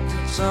built,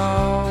 it's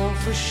all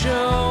for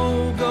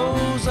show,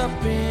 goes up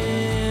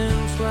in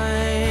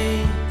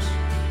flames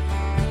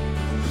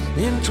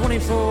in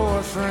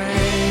 24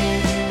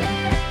 frames.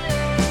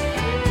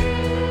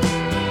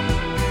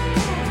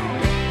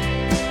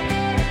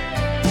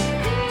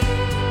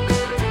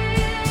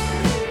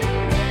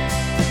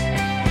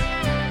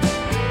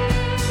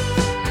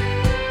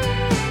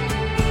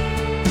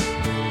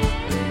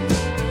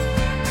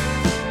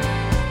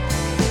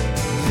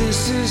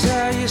 This is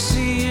how you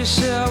see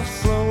yourself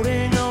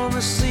floating on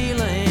the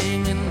ceiling,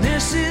 and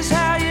this is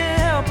how you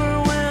help her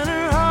when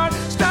her heart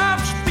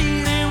stops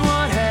beating.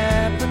 What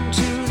happened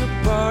to the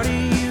party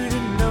you'd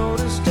have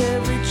noticed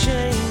every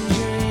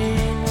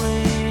changing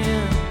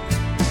wind?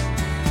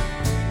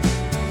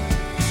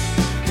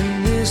 And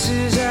this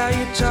is how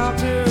you talk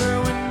to her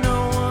when no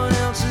one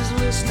else is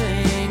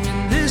listening,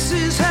 and this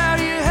is how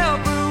you help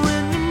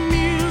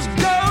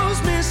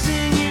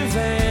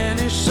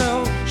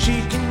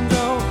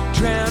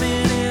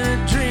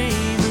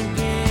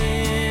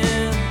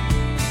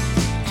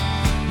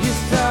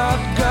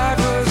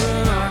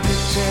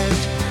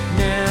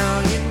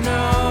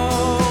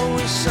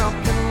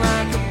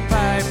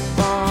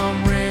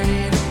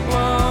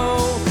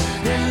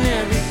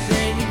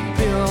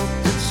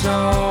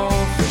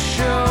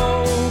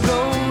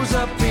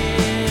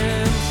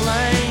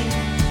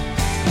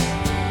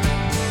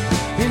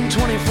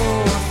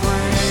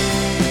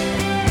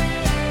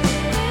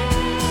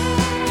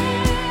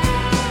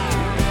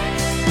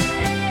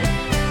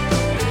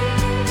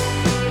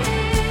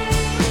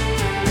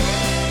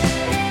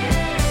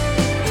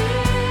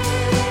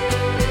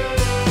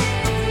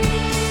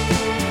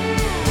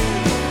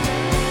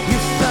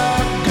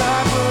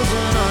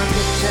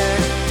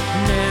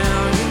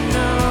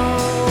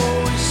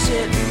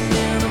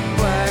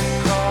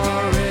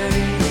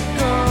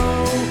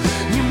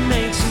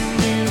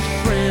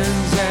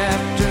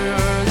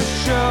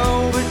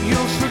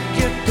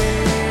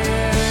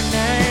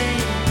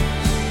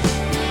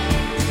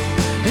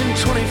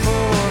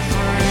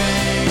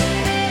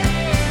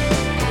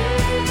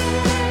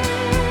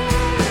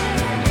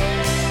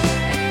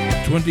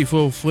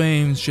 24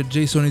 Frames של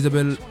ג'ייסון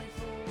איזבל.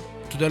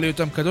 תודה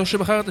ליותם קדוש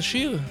שבחר את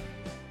השיר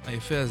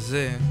היפה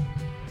הזה.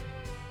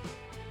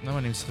 למה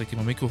אני משחק עם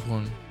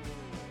המיקרופון?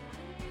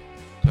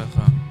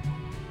 ככה,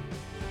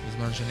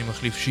 בזמן שאני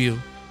מחליף שיר.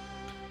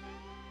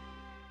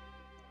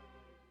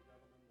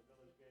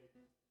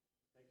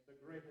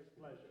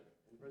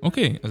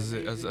 אוקיי,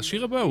 אז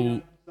השיר הבא הוא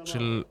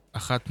של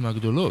אחת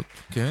מהגדולות,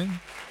 כן?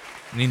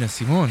 נינה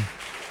סימון.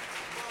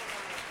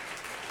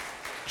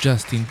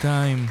 Just in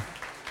Time.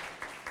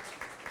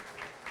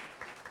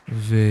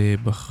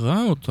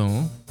 ובחרה אותו,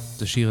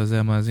 את השיר הזה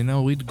המאזינה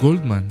אורית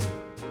גולדמן.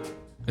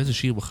 איזה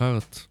שיר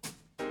בחרת?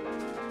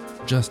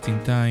 Just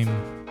in Time,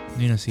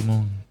 נינה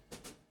סימון.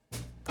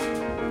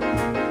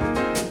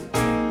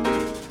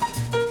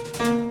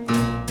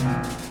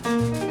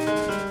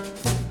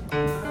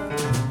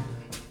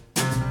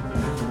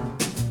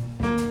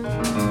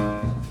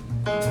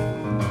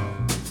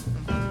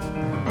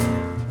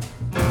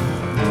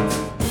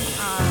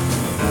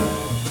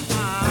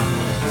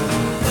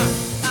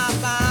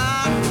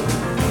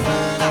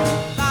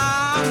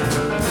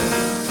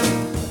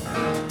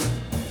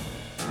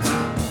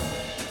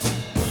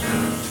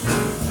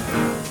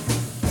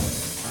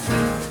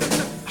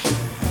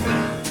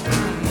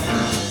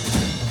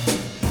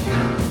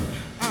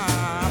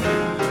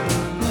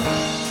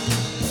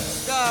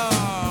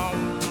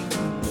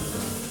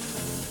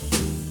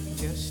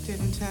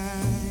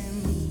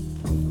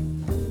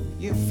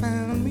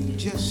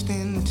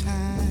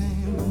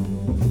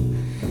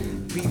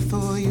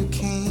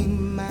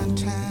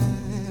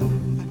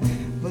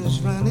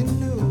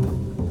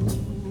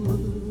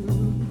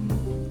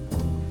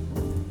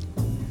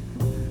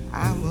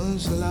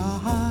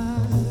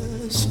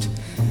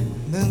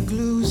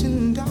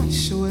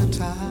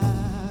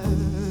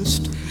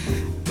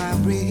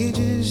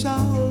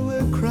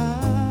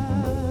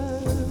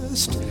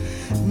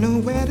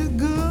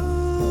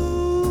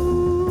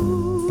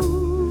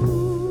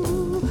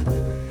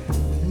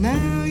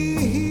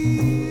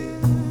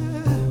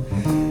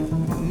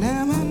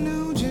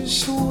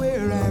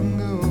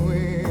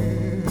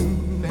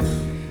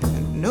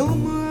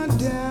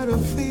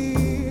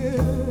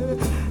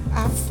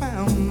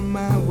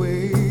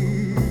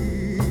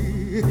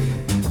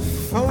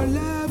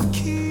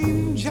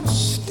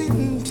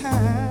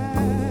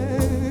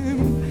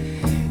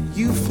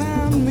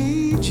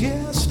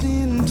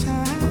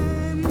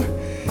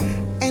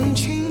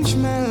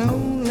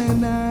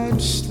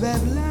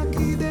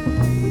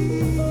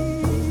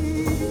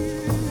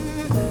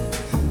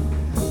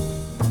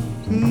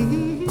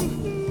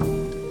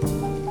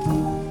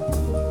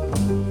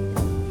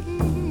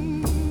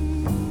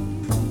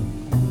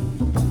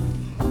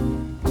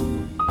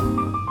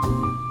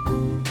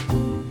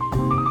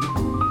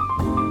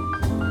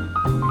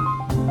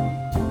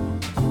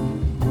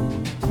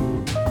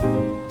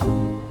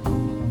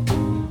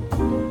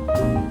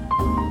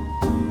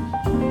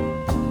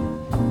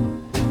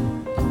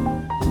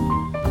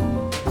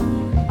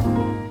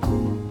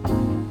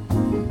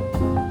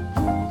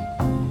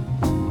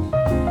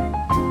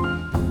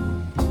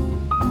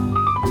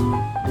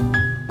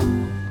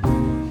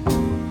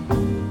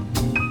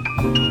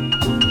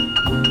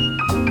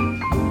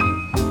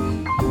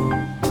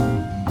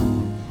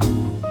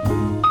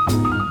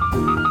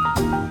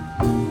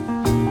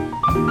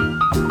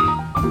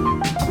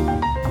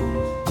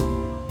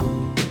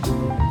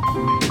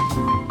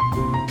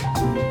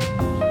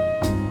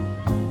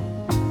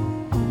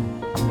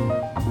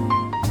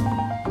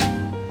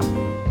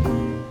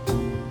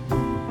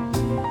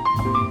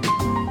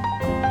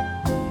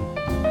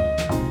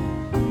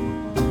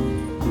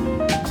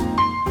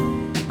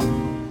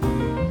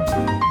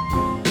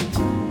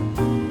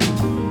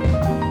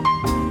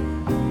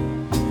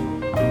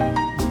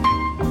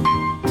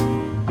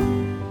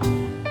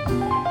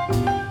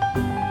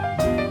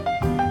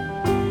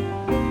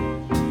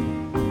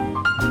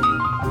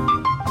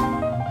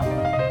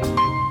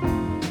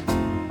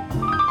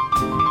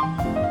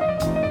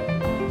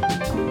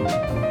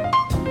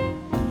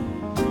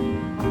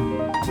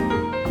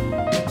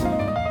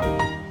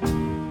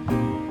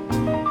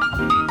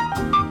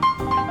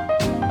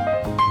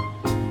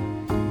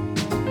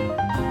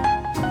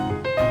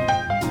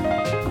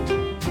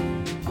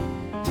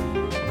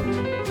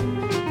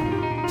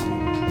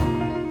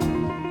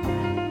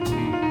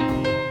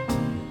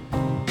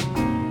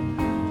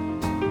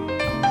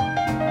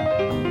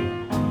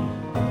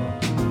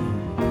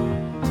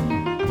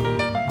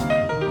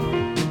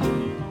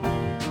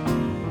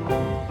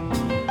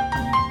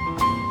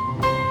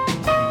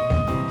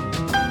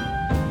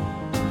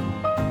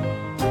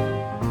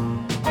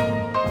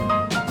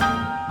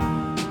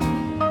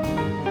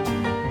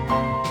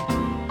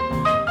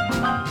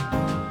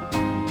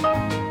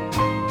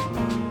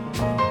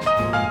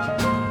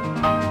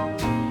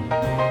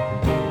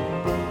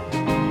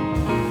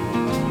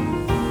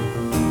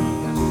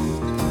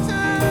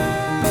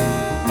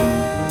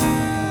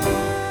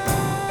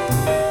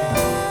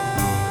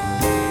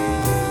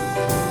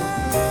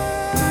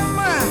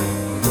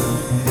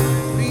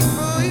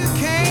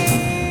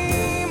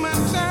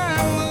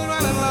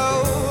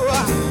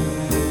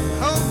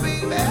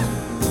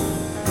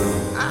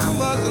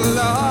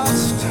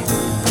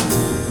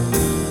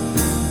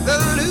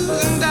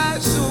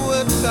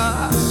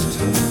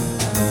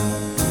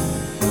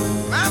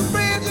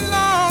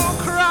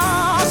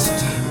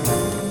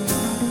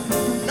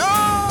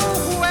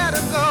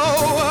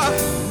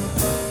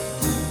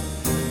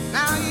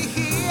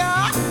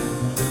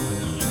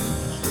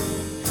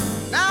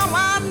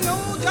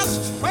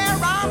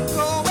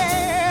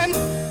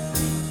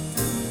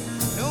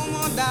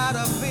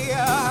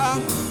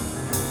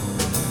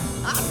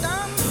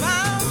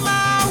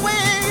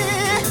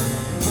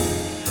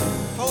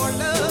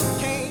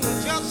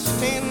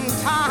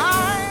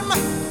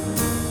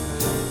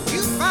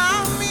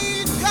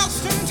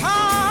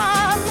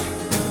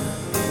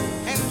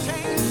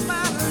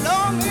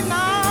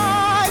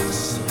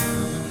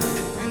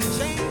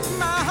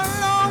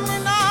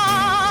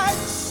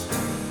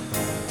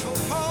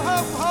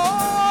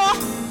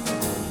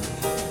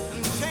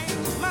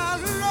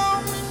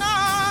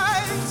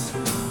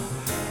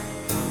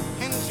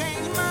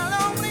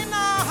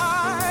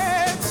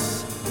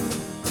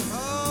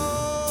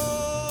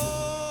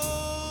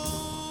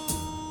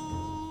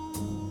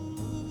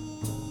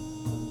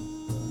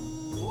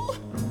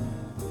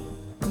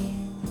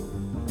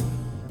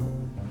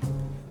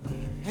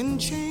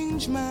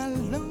 change my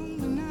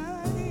lonely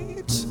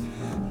nights.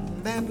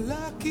 That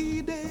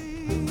lucky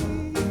day.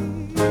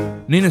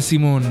 נינה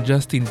סימון,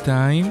 Just in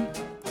Time,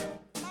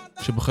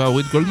 שבחרה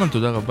אורית גולדמן,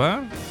 תודה רבה.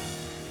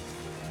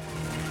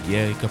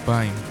 ירי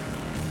כפיים.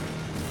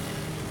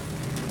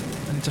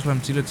 אני צריך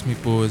להמציא לעצמי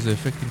פה איזה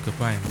אפקט עם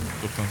כפיים,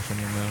 כל פעם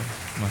שאני אומר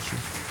משהו,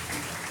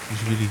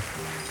 בשבילי.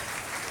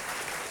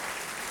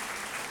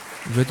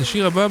 ואת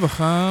השיר הבא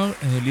בחר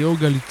ליאור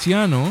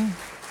גליציאנו, הוא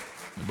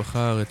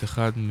בחר את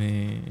אחד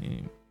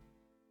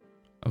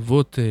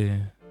מאבות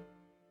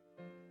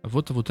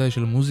אבותיי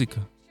של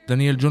המוזיקה,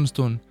 דניאל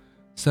ג'ונסטון,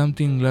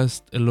 Something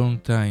Last a Long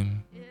Time,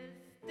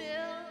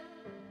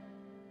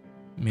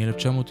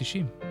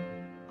 מ-1990,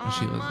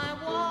 השיר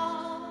הזה.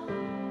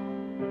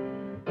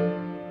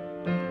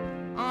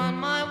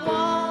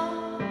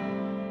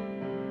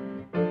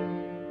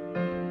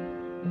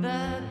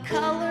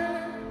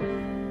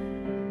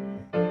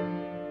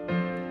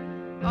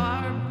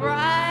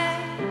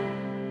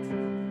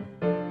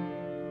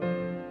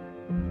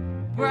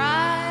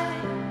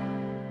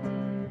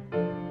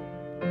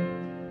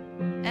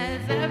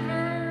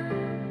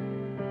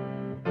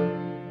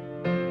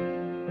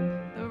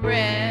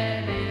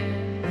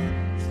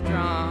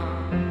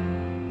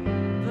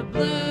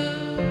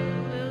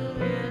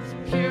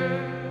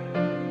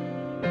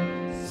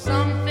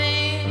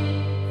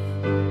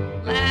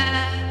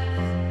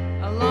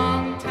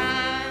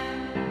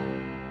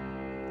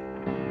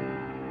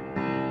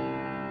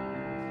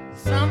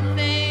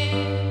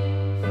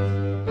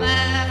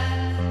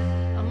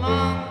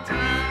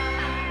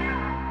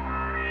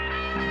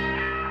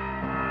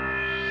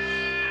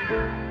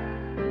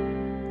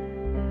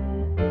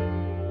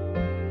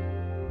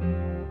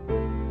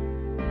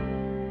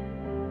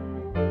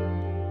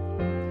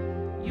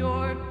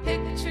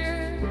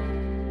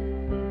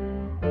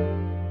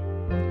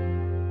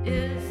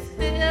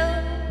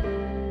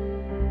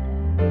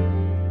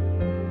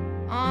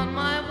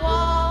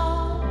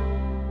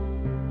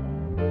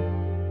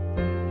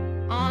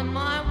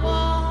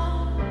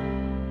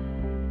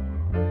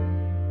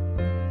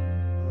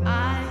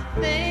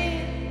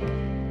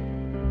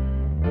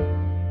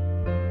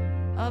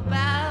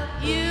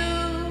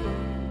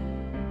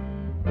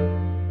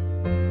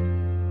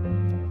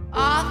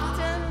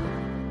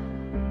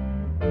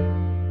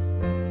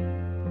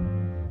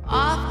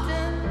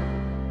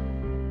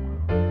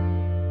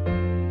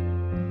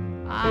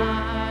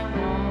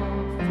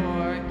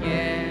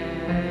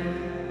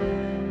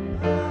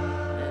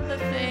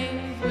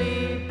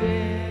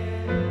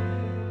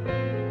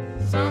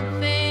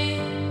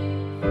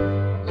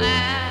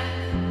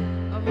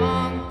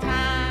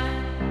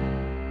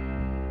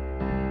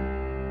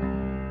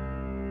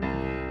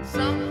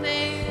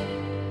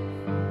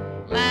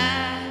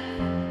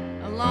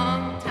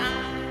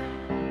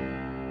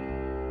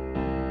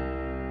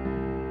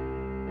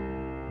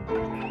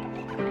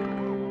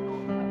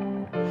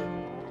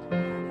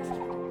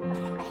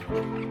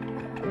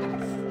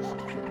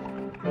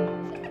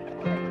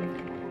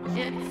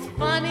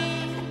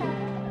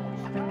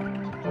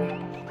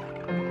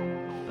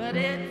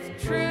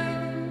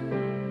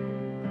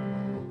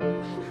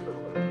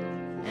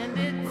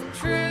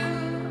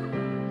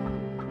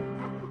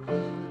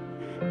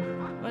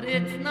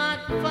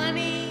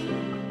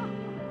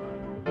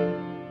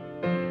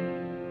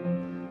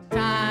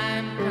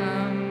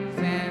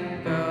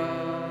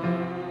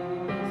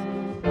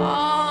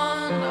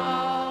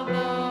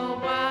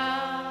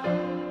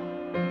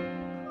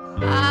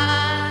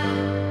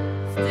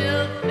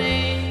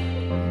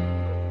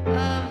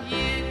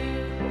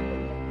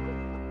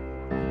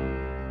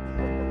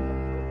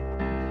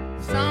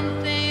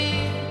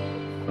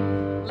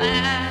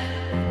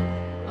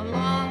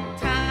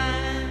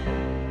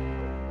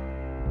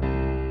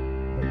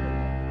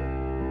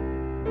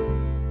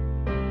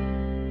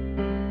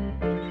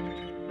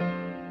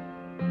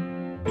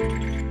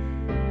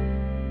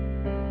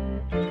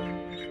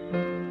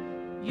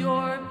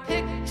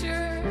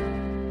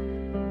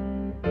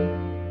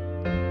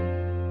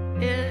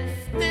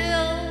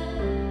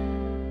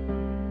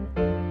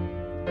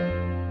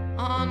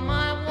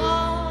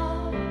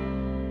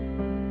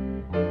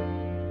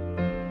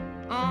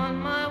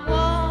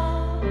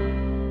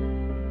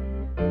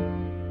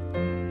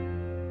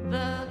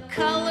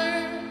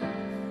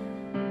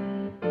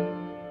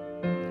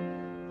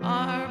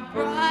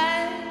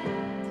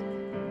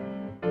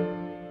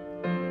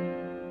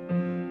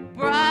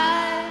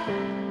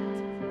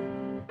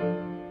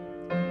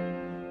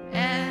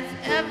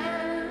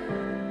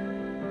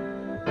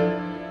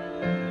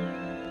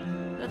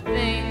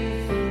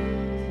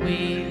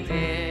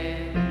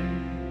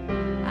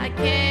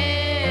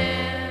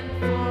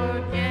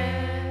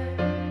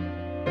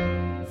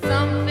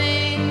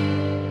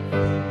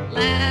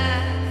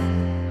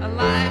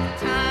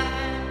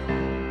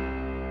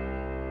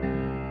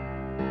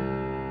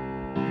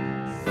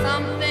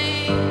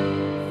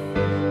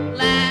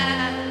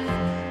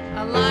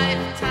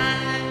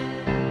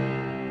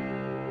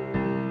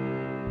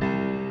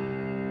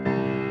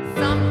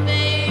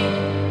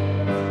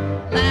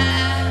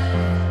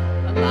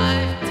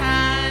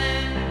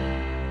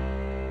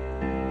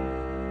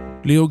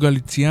 ליאו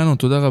גליציאנו,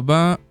 תודה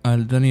רבה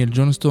על דניאל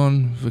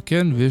ג'ונסטון,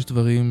 וכן, ויש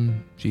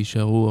דברים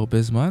שישארו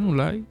הרבה זמן,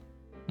 אולי,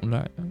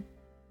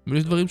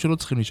 ויש דברים שלא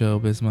צריכים להישאר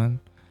הרבה זמן.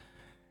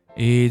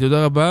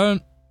 תודה רבה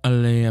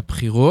על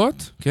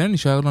הבחירות, כן,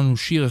 נשאר לנו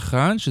שיר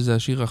אחד, שזה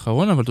השיר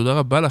האחרון, אבל תודה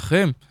רבה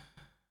לכם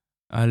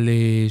על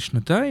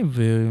שנתיים,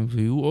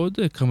 ויהיו עוד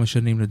כמה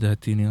שנים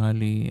לדעתי, נראה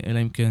לי,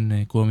 אלא אם כן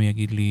קומי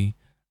יגיד לי,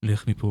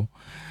 לך מפה.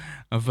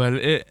 אבל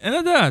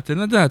אין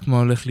לדעת מה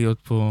הולך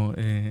להיות פה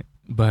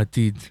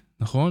בעתיד,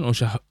 נכון? או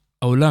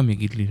שהעולם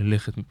יגיד לי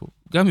ללכת מפה,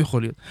 גם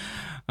יכול להיות.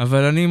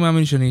 אבל אני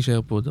מאמין שאני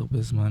אשאר פה עוד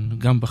הרבה זמן,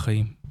 גם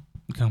בחיים,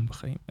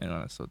 אין מה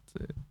לעשות,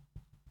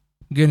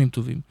 גנים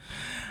טובים.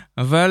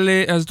 אבל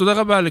אז תודה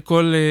רבה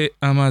לכל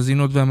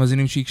המאזינות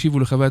והמאזינים שהקשיבו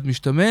לחוויית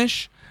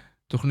משתמש,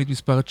 תוכנית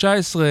מספר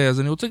 19, אז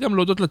אני רוצה גם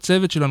להודות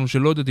לצוות שלנו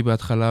שלא הודעתי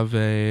בהתחלה,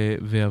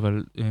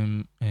 אבל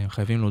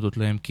חייבים להודות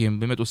להם, כי הם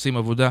באמת עושים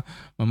עבודה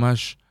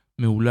ממש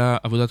מעולה,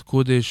 עבודת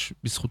קודש,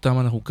 בזכותם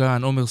אנחנו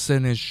כאן, עומר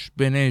סנש,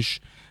 בן אש,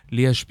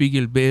 ליה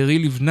שפיגל, בארי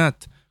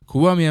לבנת,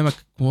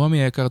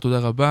 קוואמי היקר, תודה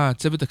רבה,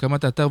 צוות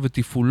הקמת האתר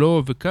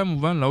ותפעולו,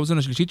 וכמובן לאוזן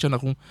השלישית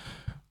שאנחנו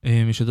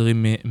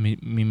משדרים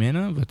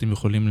ממנה, ואתם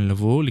יכולים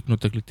לבוא,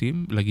 לקנות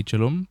תקליטים, להגיד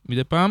שלום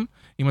מדי פעם,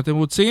 אם אתם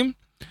רוצים.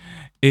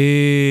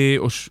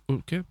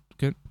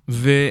 כן.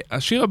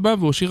 והשיר הבא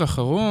והוא השיר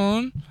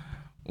האחרון,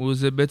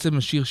 זה בעצם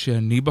השיר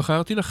שאני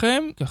בחרתי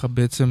לכם, ככה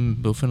בעצם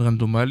באופן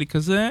רנדומלי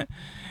כזה,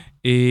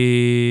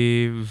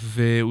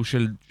 והוא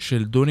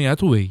של דוני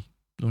אטווי.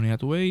 דוני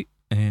אטווי,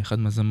 אחד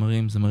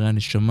מהזמרים, זמרי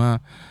הנשמה,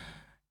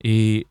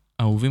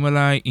 אהובים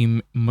עליי, עם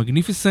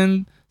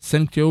Magnificent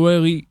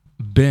Sanctuary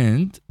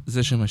Band,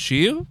 זה שם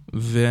השיר,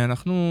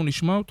 ואנחנו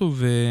נשמע אותו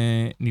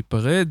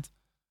וניפרד,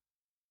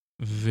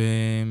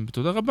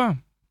 ותודה רבה.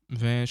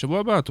 ושבוע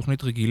הבא,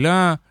 תוכנית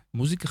רגילה,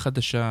 מוזיקה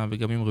חדשה,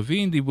 וגם עם רבי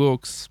אינדי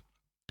בוקס.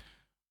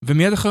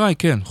 ומיד אחריי,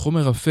 כן,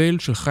 חומר אפל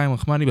של חיים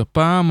רחמני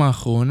בפעם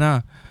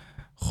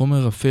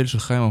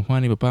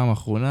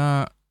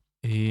האחרונה.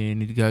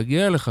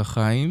 נתגעגע לך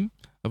חיים,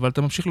 אבל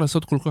אתה ממשיך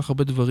לעשות כל כך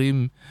הרבה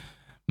דברים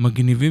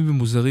מגניבים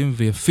ומוזרים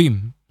ויפים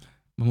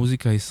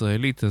במוזיקה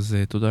הישראלית, אז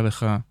תודה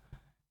לך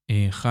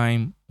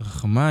חיים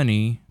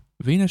רחמני,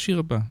 והנה השיר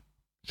הבא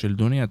של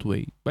דוני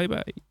אטווי. ביי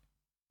ביי.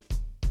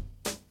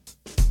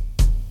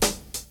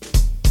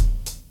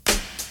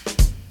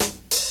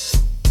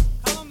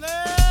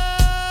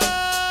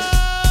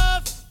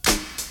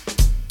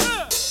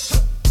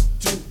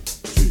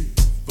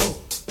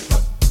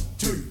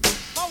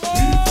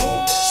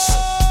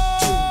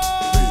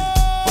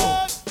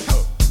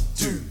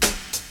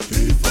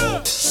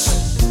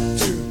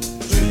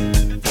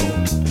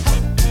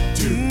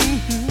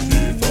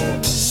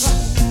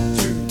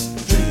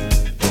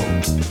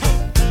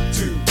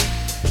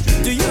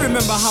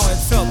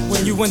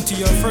 Went to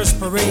your first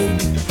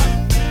parade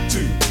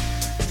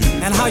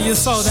and how you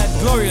saw that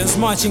glorious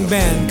marching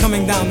band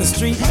coming down the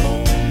street.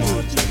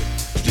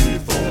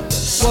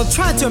 Well,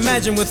 try to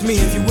imagine with me,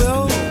 if you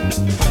will,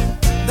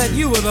 that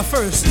you were the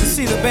first to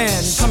see the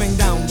band coming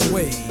down the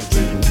way,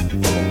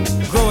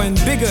 growing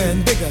bigger and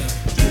bigger,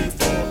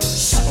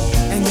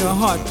 and your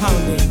heart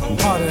pounding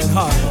harder and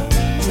harder.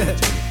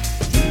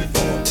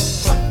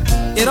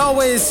 It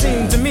always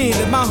seemed to me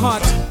that my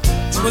heart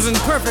was in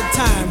perfect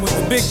time with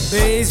the big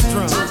bass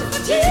drum.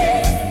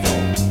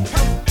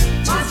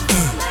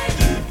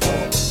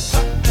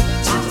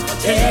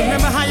 Can you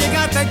remember how you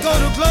got that go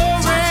to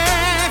glory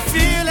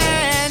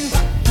feeling?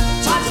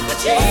 A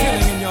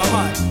feeling in your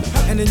heart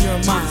and in your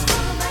mind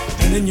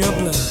and in your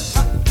blood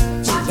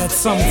that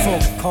some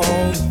folk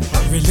call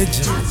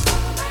religion.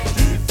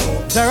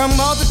 There are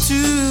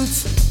multitudes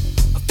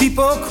of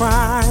people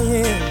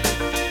crying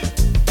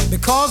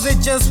because they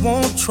just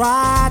won't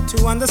try to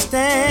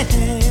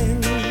understand.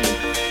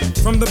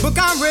 From the book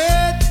I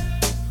read,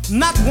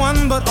 not one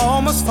but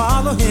all must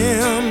follow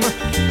him.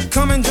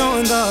 Come and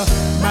join the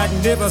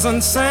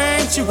magnificent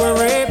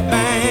sanctuary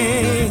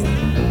band.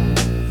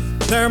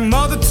 There are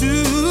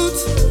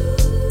multitudes,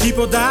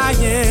 people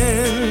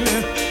dying.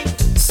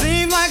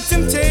 Seem like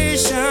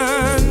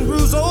temptation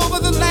rules over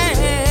the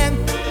land.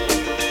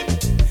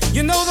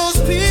 You know those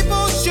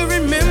people should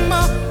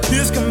remember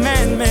his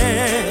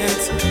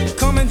commandments.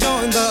 Come and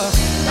join the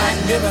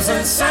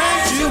magnificent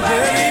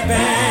sanctuary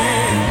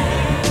band.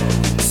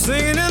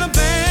 Singing in a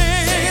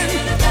band,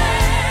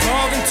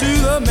 talking to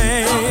the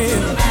man,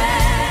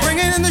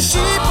 bringing in the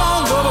sheep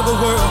all over the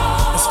world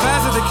as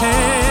fast as they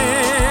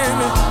can.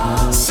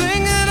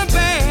 Singing in a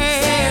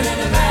band,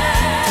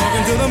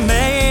 talking to the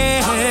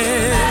man,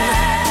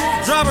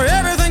 drop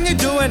everything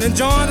you're doing and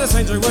join the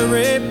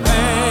sanctuary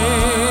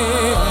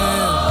band.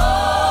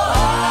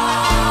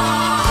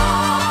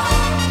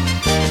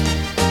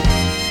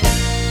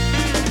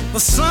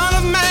 The Son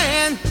of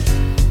Man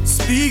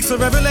speaks of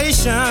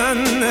revelation.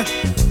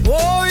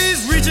 Oh,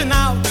 he's reaching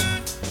out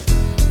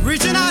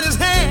his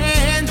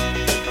hand.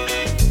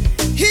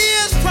 He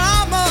has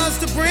promised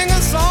to bring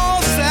us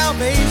all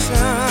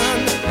salvation.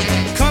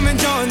 Come and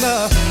join the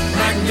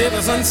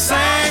magnificent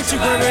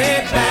sanctuary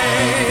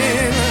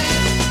band.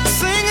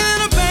 Singing in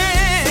a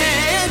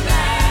band,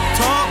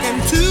 talking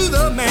to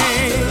the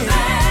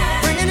man,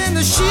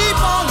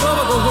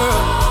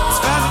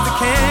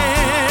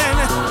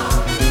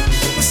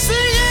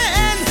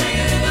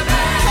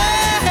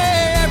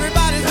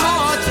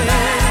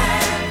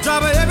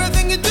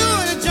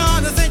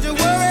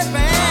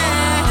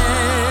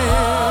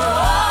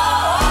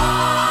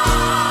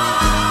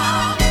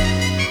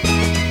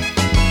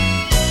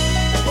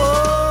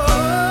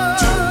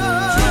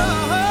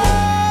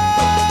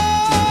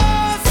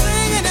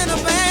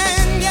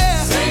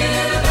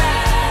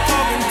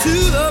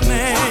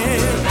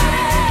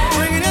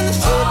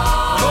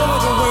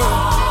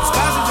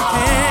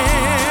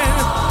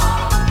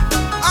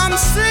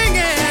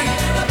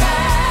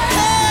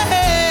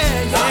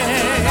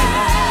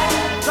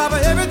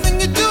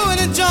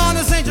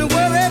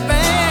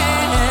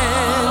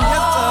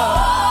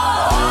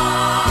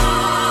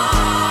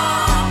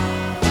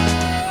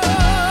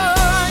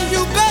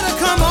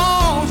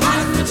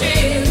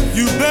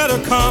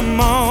 come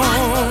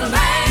on.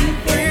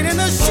 Bring it in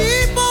the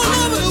sheep all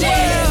over the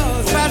world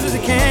as fast as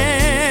you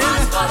can.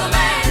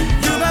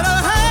 You better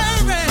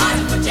hurry.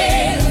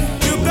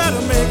 You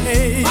better make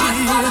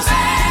haste.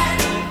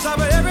 Stop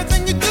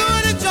everything you're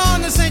doing and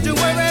join the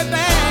sanctuary band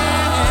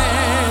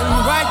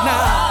right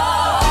now.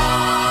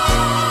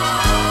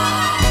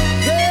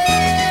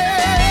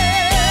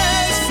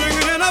 Yeah,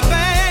 singing in a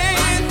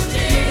band,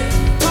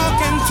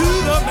 talking to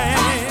the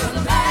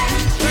band,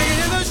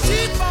 bringing in the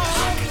sheep all.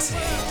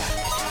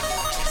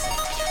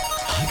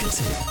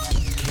 הקצה,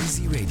 KC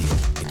רדיו,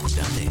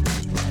 נקודה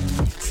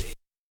נט.